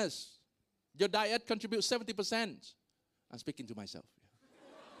fitness. Your diet contributes 70%. I'm speaking to myself.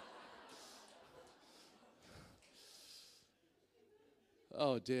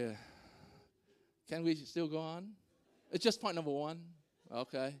 Oh, dear. Can we still go on? It's just point number one.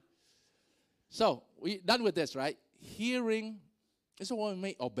 Okay. So, we're done with this, right? Hearing is what we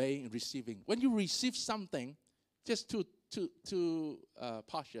make obeying and receiving. When you receive something, just to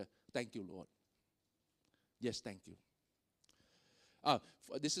posture, thank you, Lord. Yes, thank you.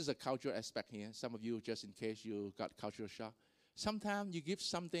 This is a cultural aspect here. Some of you, just in case you got cultural shock, sometimes you give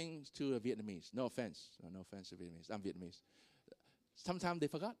something to a Vietnamese. No offense. No offense to Vietnamese. I'm Vietnamese. Sometimes they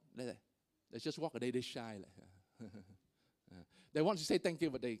forgot. They just walk away. They're shy. They want to say thank you,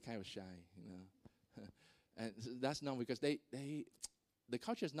 but they kind of shy. And that's not because the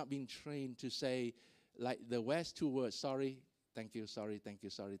culture has not been trained to say, like the West, 2 words, sorry, thank you, sorry, thank you,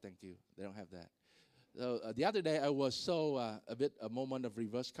 sorry, thank you. They don't have that. So the other day I was so a moment of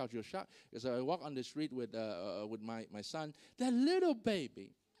reverse cultural shock, because I walked on the street with my son. That little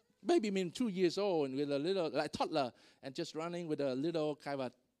baby means 2 years old, and with a little like toddler, and just running with a little kind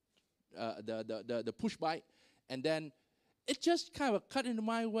of the push bike, and then it just kind of cut into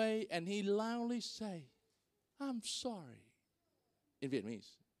my way, and he loudly say, "I'm sorry," in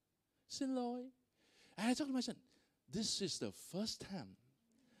Vietnamese. "Xin lỗi." And I told to my son, this is the first time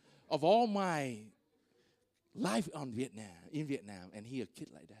of all my life in Vietnam, and hear a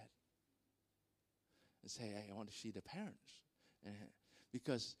kid like that. And say, "Hey, I want to see the parents."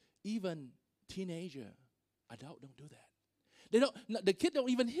 Because even teenager, adult don't do that. They don't. No, the kid don't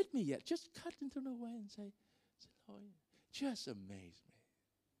even hit me yet. Just cut into the way and say, just amaze me.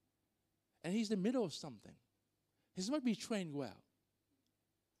 And he's in the middle of something. He must be trained well.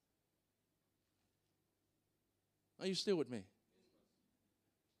 Are you still with me?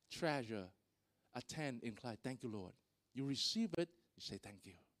 Treasure, attend, incline. Thank you, Lord. You receive it, you say thank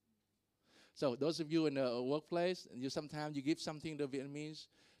you. So those of you in the workplace, and sometimes you give something to Vietnamese,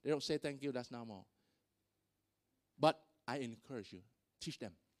 they don't say thank you, that's normal. But I encourage you, teach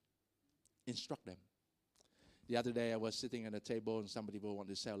them, instruct them. The other day I was sitting at a table and somebody wanted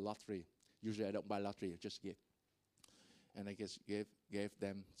to sell lottery. Usually I don't buy lottery, I just give. And I just gave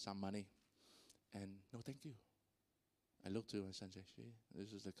them some money. And no thank you. I looked to my son and said,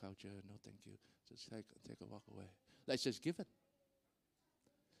 this is the culture, no thank you. Just take a walk away. Let's just give it.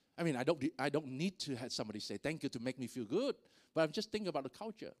 I mean, I don't need to have somebody say thank you to make me feel good, but I'm just thinking about the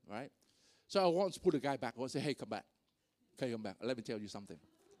culture, right? So I want to put the guy back. I want to say, hey, come back. Okay, come back. Let me tell you something.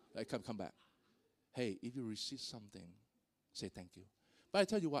 Come back. Hey, if you receive something, say thank you. But I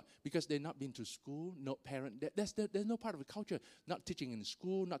tell you what, because they've not been to school, no parent, there's no part of the culture, not teaching in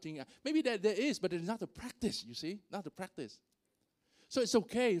school, not teaching. Maybe there is, but it's not the practice, you see, not the practice. So it's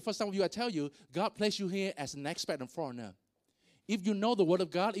okay. For some of you, I tell you, God placed you here as an expat and foreigner. If you know the Word of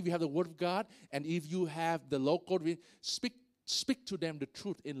God, if you have the Word of God, and if you have the local, speak to them the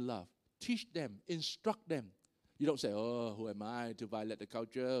truth in love. Teach them, instruct them. You don't say, oh, who am I to violate the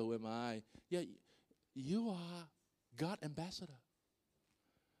culture? Who am I? Yeah, you are God's ambassador.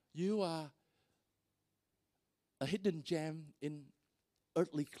 You are a hidden gem in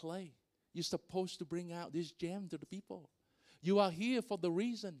earthly clay. You're supposed to bring out this gem to the people. You are here for the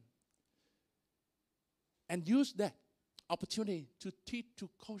reason. And use that opportunity to teach, to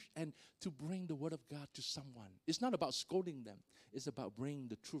coach, and to bring the Word of God to someone. It's not about scolding them. It's about bringing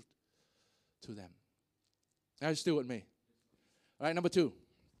the truth to them. Are you still with me? All right, number 2.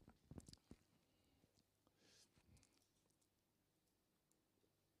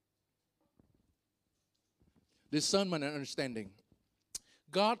 Discernment and understanding.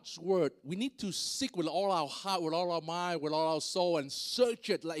 God's word, we need to seek with all our heart, with all our mind, with all our soul, and search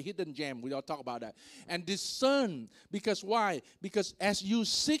it like hidden gem. We all talk about that. And discern, because why? Because as you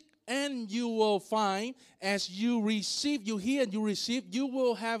seek and you will find, as you receive, you hear and you receive, you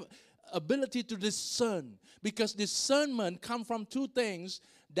will have ability to discern. Because discernment comes from 2 things: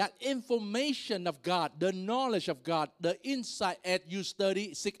 that information of God, the knowledge of God, the insight as you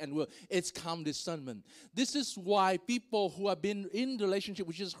study, seek, and will. It's come discernment. This is why people who have been in relationship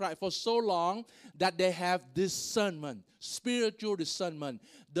with Jesus Christ for so long, that they have discernment, spiritual discernment.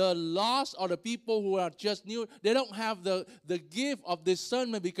 The lost or the people who are just new, they don't have the gift of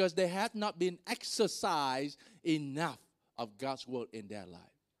discernment because they have not been exercised enough of God's word in their life.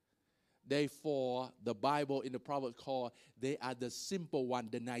 Therefore, the Bible in the Proverbs call, they are the simple one,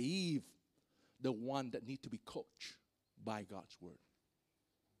 the naive, the one that need to be coached by God's word.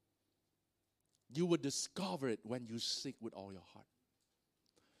 You will discover it when you seek with all your heart.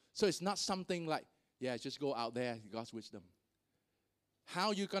 So it's not something like, yeah, just go out there, God's wisdom.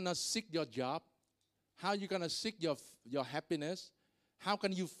 How you going to seek your job? How you going to seek your happiness? How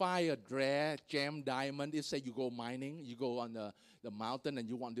can you find a rare gem, diamond? If, say, you go mining, you go on the mountain and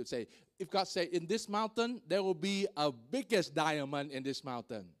you want to say, if God say, in this mountain, there will be a biggest diamond in this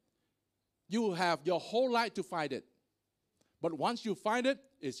mountain. You will have your whole life to find it. But once you find it,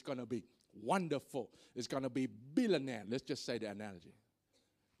 it's going to be wonderful. It's going to be billionaire. Let's just say the analogy.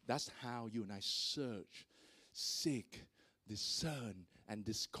 That's how you and I search, seek, discern, and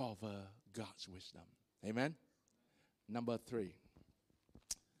discover God's wisdom. Amen? Number 3.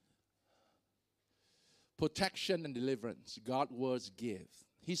 Protection and deliverance. God's words give.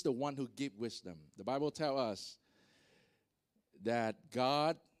 He's the one who gives wisdom. The Bible tells us that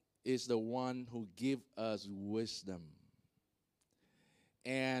God is the one who gives us wisdom.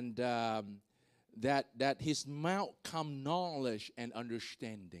 And that his mouth come knowledge and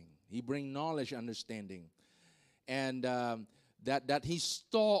understanding. He bring knowledge and understanding. And that he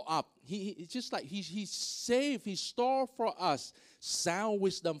store up. He just like he save, he store for us sound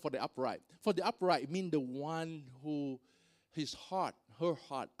wisdom for the upright. For the upright mean the one who her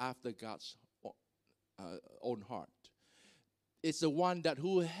heart after God's own heart. is the one that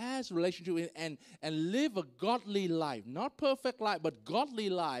who has relationship with and live a godly life, not perfect life, but godly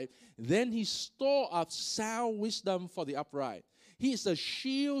life. Then he store up sound wisdom for the upright. He is a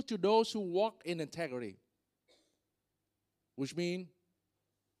shield to those who walk in integrity, which means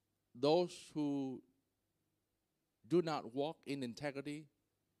those who do not walk in integrity,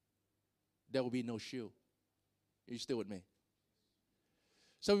 there will be no shield. Are you still with me?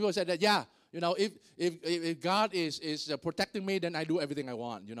 Some people say that, yeah, if God is protecting me, then I do everything I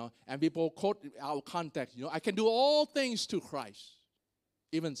want, And people quote our context, I can do all things to Christ,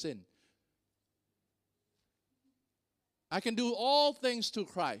 even sin. I can do all things to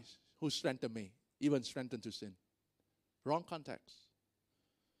Christ who strengthened me, even strengthened to sin. Wrong context.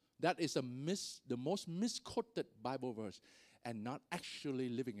 That is the most misquoted Bible verse, and not actually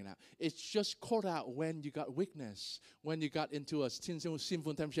living it out. It's just quote out when you got weakness, when you got into a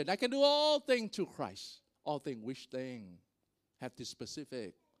sinful temptation. I can do all things to Christ. All things, which thing? Have to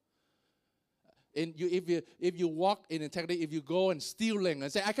specific. If you walk in integrity, if you go and stealing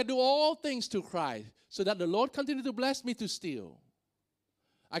and say, I can do all things to Christ, so that the Lord continue to bless me to steal.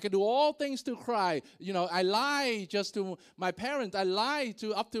 I can do all things to Christ. I lie just to my parents. I lie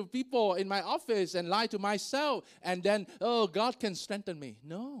up to people in my office and lie to myself. And then, God can strengthen me.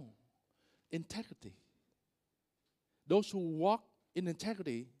 No. Integrity. Those who walk in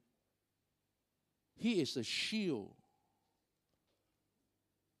integrity, He is a shield.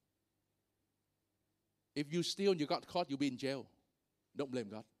 If you steal and you got caught, you'll be in jail. Don't blame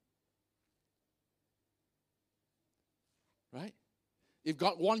God. Right? If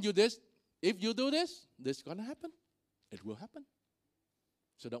God wants you this, if you do this is going to happen. It will happen.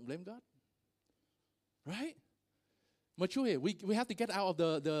 So don't blame God. Right? Mature here. We have to get out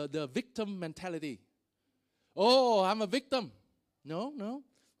of the victim mentality. Oh, I'm a victim. No.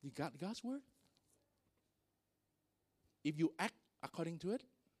 You got God's word. If you act according to it,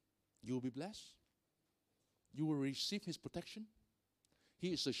 you will be blessed. You will receive His protection. He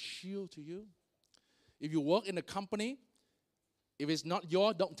is a shield to you. If you work in a company, if it's not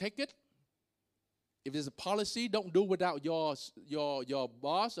yours, don't take it. If it's a policy, don't do without your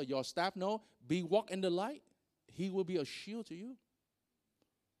boss or your staff. No, walk in the light. He will be a shield to you.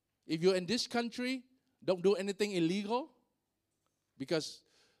 If you're in this country, don't do anything illegal, because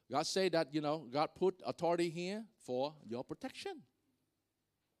God said that, God put authority here for your protection.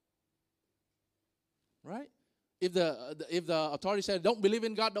 Right? If the authority said don't believe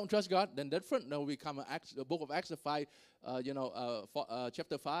in God, don't trust God, then different. No, we come the book of Acts 5,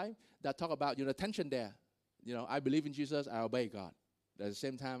 chapter 5, that talk about tension there. I believe in Jesus, I obey God. At the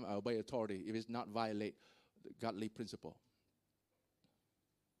same time, I obey authority if it's not violate the godly principle.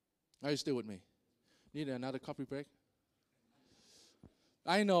 Are you still with me? Need another coffee break?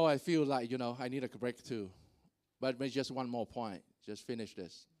 I know I feel like I need a break too, but maybe just one more point. Just finish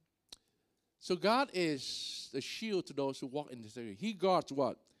this. So God is the shield to those who walk in this area. He guards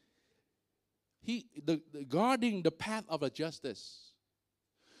what? Guarding the path of the justice.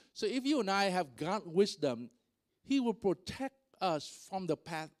 So if you and I have God wisdom, He will protect us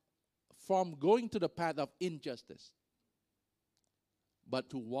from going to the path of injustice,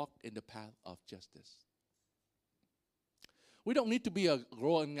 but to walk in the path of justice. We don't need to be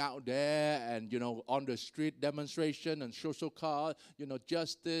going out there and, on the street demonstration and social cause,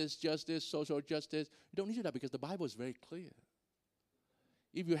 justice, social justice. You don't need that, because the Bible is very clear.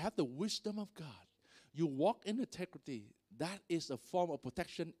 If you have the wisdom of God, you walk in integrity, that is a form of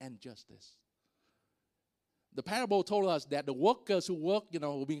protection and justice. The parable told us that the workers who work,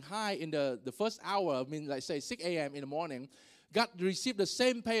 being high in the first hour, like say 6 a.m. in the morning, got to receive the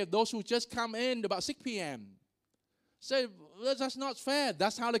same pay of those who just come in about 6 p.m. Say, well, that's not fair.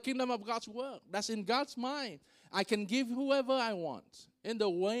 That's how the kingdom of God's work. That's in God's mind. I can give whoever I want in the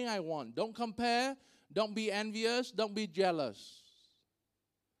way I want. Don't compare. Don't be envious. Don't be jealous.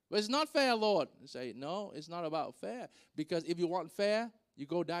 But it's not fair, Lord. You say, no, it's not about fair. Because if you want fair, you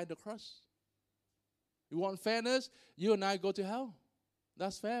go die on the cross. You want fairness, you and I go to hell.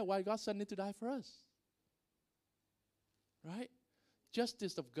 That's fair. Why God sent Him to die for us? Right?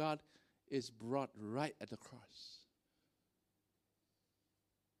 Justice of God is brought right at the cross.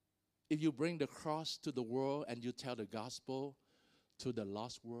 If you bring the cross to the world and you tell the gospel to the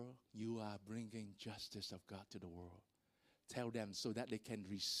lost world, you are bringing justice of God to the world. Tell them so that they can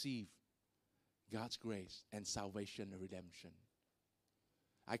receive God's grace and salvation and redemption.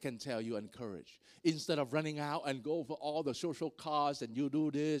 I can tell you, encourage. Instead of running out and go for all the social cause and you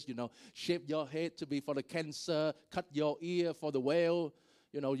do this, shave your head to be for the cancer, cut your ear for the whale,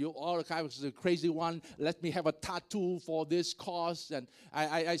 You all kind of the crazy one. Let me have a tattoo for this cause. And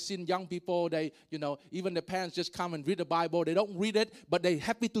I seen young people, they, even the parents just come and read the Bible. They don't read it, but they're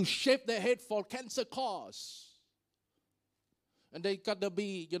happy to shave their head for cancer cause. And they got to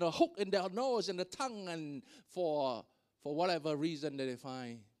be, hooked in their nose and the tongue, and for whatever reason that they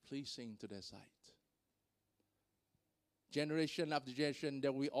find pleasing to their sight. Generation after generation,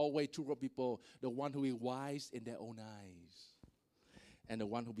 there will be always two groups of people: the one who is wise in their own eyes, and the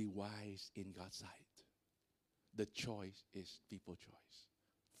one who be wise in God's sight. The choice is people's choice,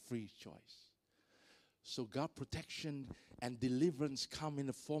 free choice. So God's protection and deliverance come in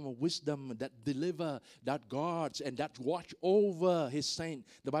the form of wisdom that deliver, that guards, and that watch over his saint.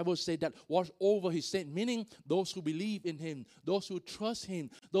 The Bible says that watch over his saint, meaning those who believe in him, those who trust him,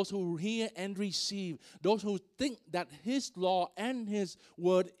 those who hear and receive, those who think that his law and his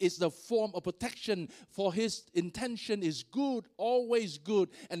word is the form of protection, for his intention is good, always good,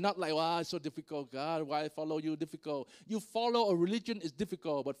 and not like, it's so difficult, God, why I follow you difficult. You follow a religion is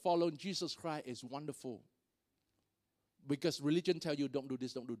difficult, but following Jesus Christ is wonderful. Because religion tells you don't do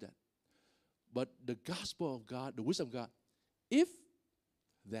this, don't do that. But the gospel of God, the wisdom of God, if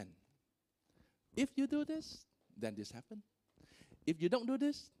you do this, then this happen. If you don't do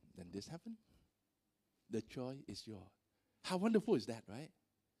this, then this happen. The choice is yours. How wonderful is that, right?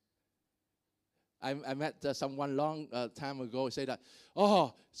 I met someone long time ago say that,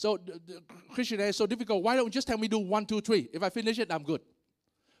 so the Christianity is so difficult. Why don't you just tell me do 1, 2, 3? If I finish it, I'm good.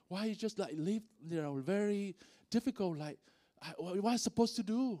 Why you just like live, very difficult, like, what am I supposed to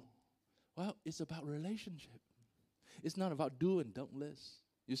do? Well, it's about relationship. It's not about do and don't list.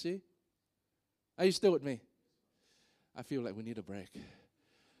 You see? Are you still with me? I feel like we need a break.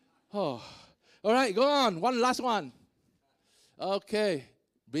 Oh, all right, go on. One last one. Okay,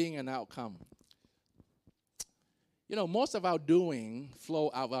 being an outcome. Most of our doing flow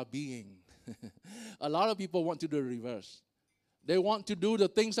out of our being. A lot of people want to do the reverse. They want to do the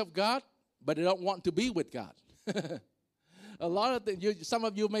things of God, but they don't want to be with God. A lot of things. Some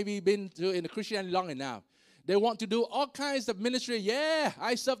of you maybe been in the Christianity long enough. They want to do all kinds of ministry. Yeah,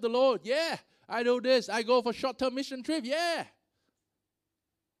 I serve the Lord. Yeah, I do this. I go for short-term mission trip. Yeah.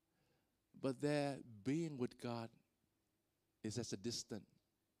 But their being with God is as a distant.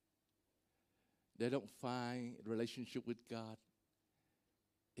 They don't find relationship with God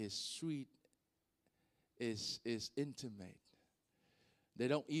is sweet, is intimate. They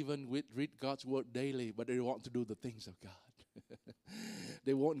don't even read God's word daily, but they want to do the things of God.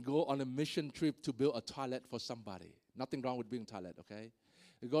 They won't go on a mission trip to build a toilet for somebody. Nothing wrong with being a toilet, okay?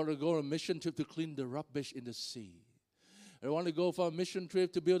 They got to go on a mission trip to clean the rubbish in the sea. They want to go for a mission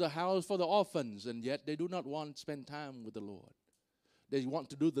trip to build a house for the orphans, and yet they do not want to spend time with the Lord. They want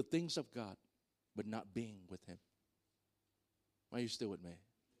to do the things of God, but not being with him. Are you still with me?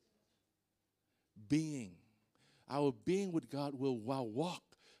 Our being with God will walk,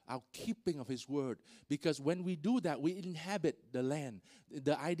 our keeping of his word. Because when we do that, we inhabit the land.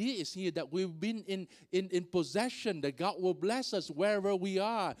 The idea is here that we've been in possession, that God will bless us wherever we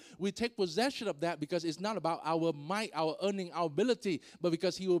are. We take possession of that because it's not about our might, our earning, our ability, but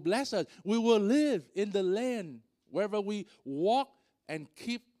because he will bless us. We will live in the land wherever we walk and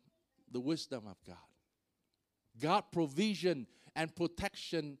keep the wisdom of God. God's provision and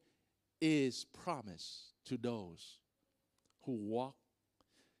protection is promised to those who walk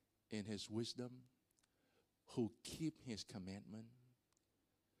in his wisdom, who keep his commandment,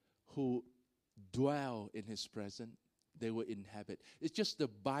 who dwell in his presence. They will inhabit. It's just the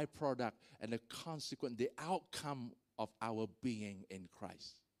byproduct and the consequence, the outcome of our being in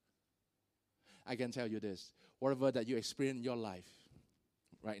Christ. I can tell you this, whatever that you experience in your life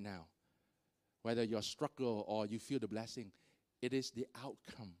right now, whether you're struggle or you feel the blessing, it is the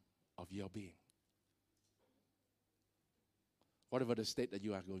outcome of your being. Whatever the state that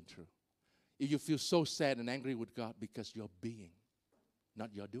you are going through. If you feel so sad and angry with God because you're being,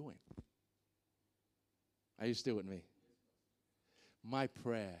 not your doing. Are you still with me? My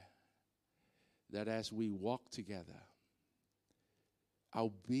prayer that as we walk together, our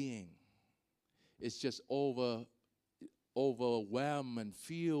being is just overwhelmed and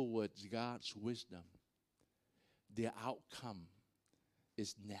filled with God's wisdom. The outcome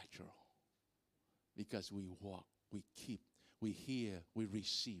is natural because we walk, we keep, we hear, we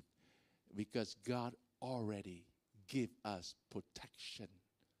receive, because God already give us protection.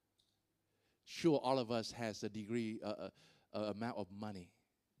 Sure, all of us has a degree, amount of money.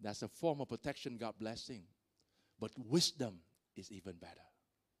 That's a form of protection, God blessing. But wisdom is even better.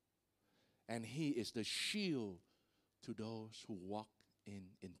 And he is the shield to those who walk in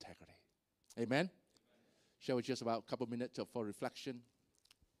integrity. Amen? Shall we just about a couple minutes for reflection?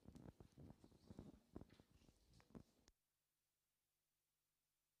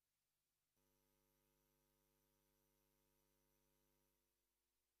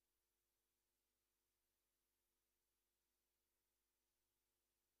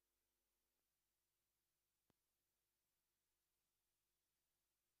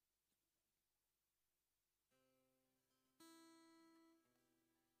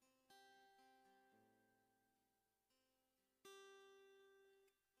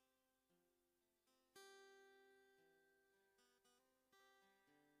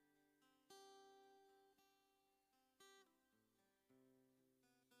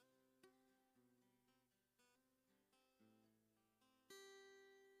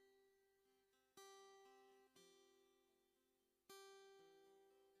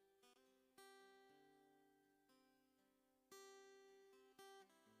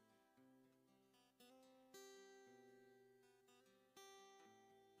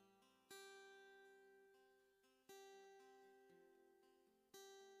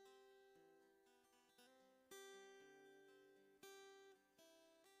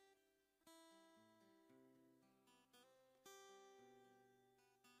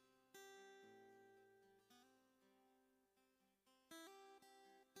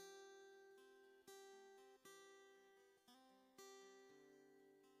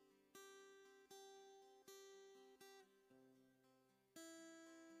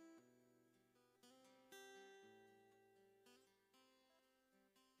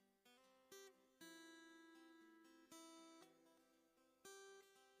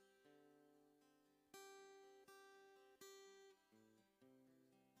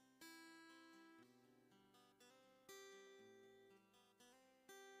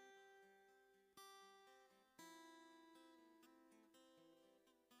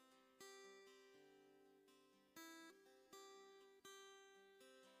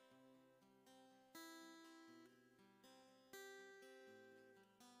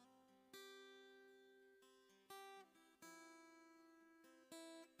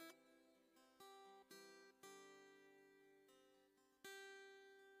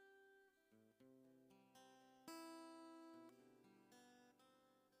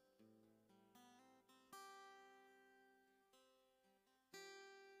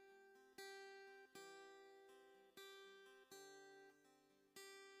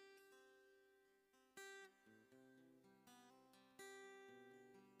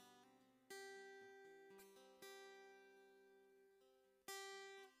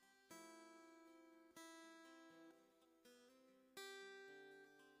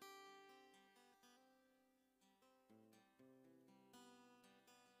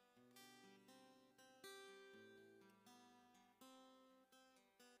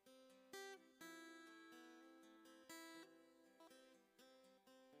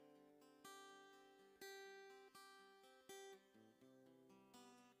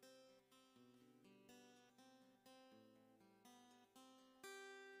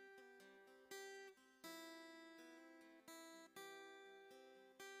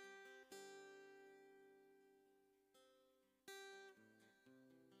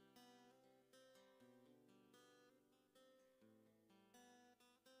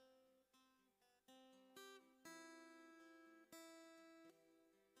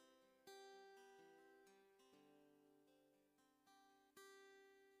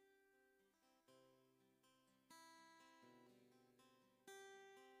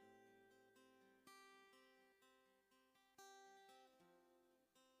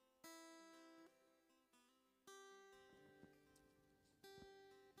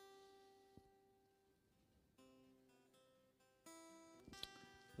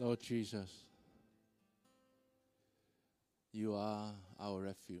 Lord Jesus, you are our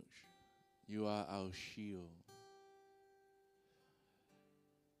refuge. You are our shield.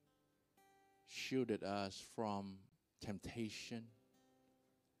 Shielded us from temptation,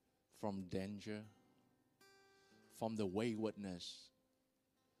 from danger, from the waywardness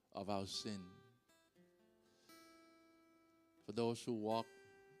of our sin. For those who walk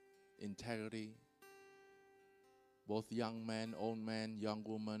in integrity, both young men, old men, young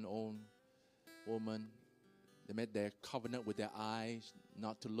woman, old woman, they made their covenant with their eyes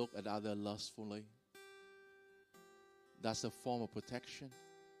not to look at others lustfully. That's a form of protection.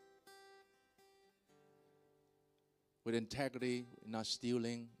 With integrity, not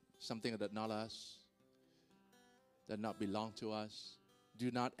stealing something that not us, that not belong to us. Do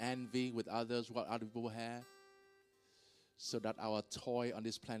not envy with others what other people have, so that our toil on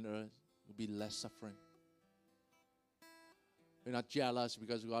this planet Earth will be less suffering. We're not jealous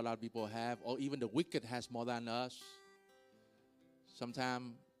because what other people have, or even the wicked has more than us.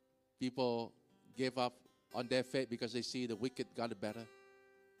 Sometimes people give up on their faith because they see the wicked got it better.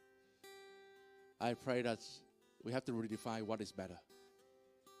 I pray that we have to redefine what is better.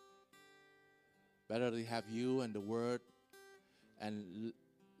 Better to have you and the Word and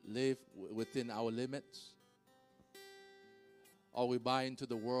live within our limits. Or we buy into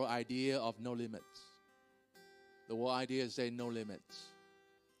the world idea of no limits. The world idea is say no limits.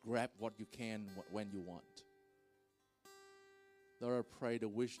 Grab what you can when you want. Lord, I pray the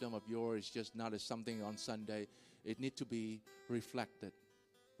wisdom of yours is just not as something on Sunday. It needs to be reflected,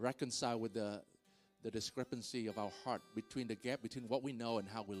 reconciled with the discrepancy of our heart, between the gap between what we know and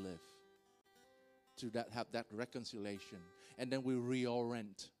how we live. To have that reconciliation. And then we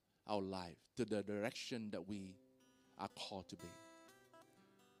reorient our life to the direction that we are called to be.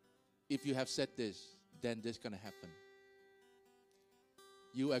 If you have said this, then this is going to happen.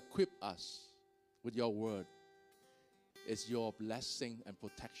 You equip us with your word. It's your blessing and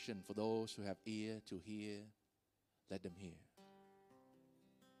protection for those who have ear to hear. Let them hear.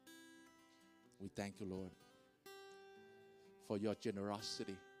 We thank you, Lord, for your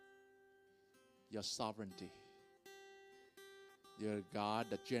generosity, your sovereignty. You're a God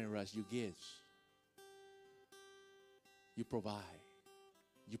that generous. You give. You provide.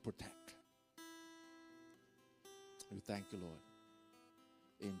 You protect. We thank you, Lord.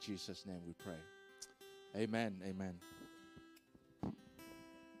 In Jesus' name we pray. Amen. Amen.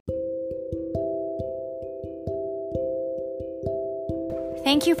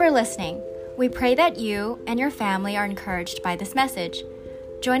 Thank you for listening. We pray that you and your family are encouraged by this message.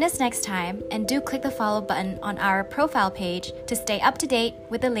 Join us next time and do click the follow button on our profile page to stay up to date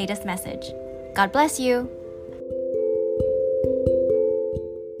with the latest message. God bless you.